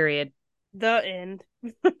Tarrare, period. The end.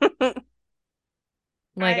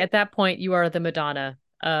 Like I at that point, you are the Madonna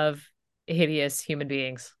of hideous human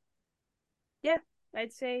beings. Yeah,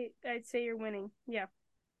 I'd say you're winning. Yeah.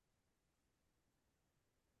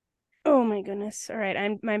 Oh my goodness. All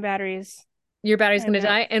right, my battery is Your battery's I'm going to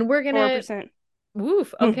at die, and we're going to 4%.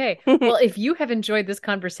 woof. Okay. Well, if you have enjoyed this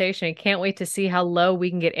conversation and can't wait to see how low we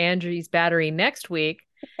can get Angie's battery next week,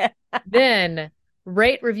 then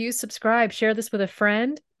rate, review, subscribe, share this with a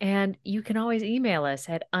friend, and you can always email us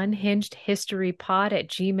at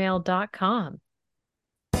unhingedhistorypod@gmail.com.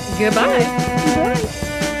 Goodbye. Bye.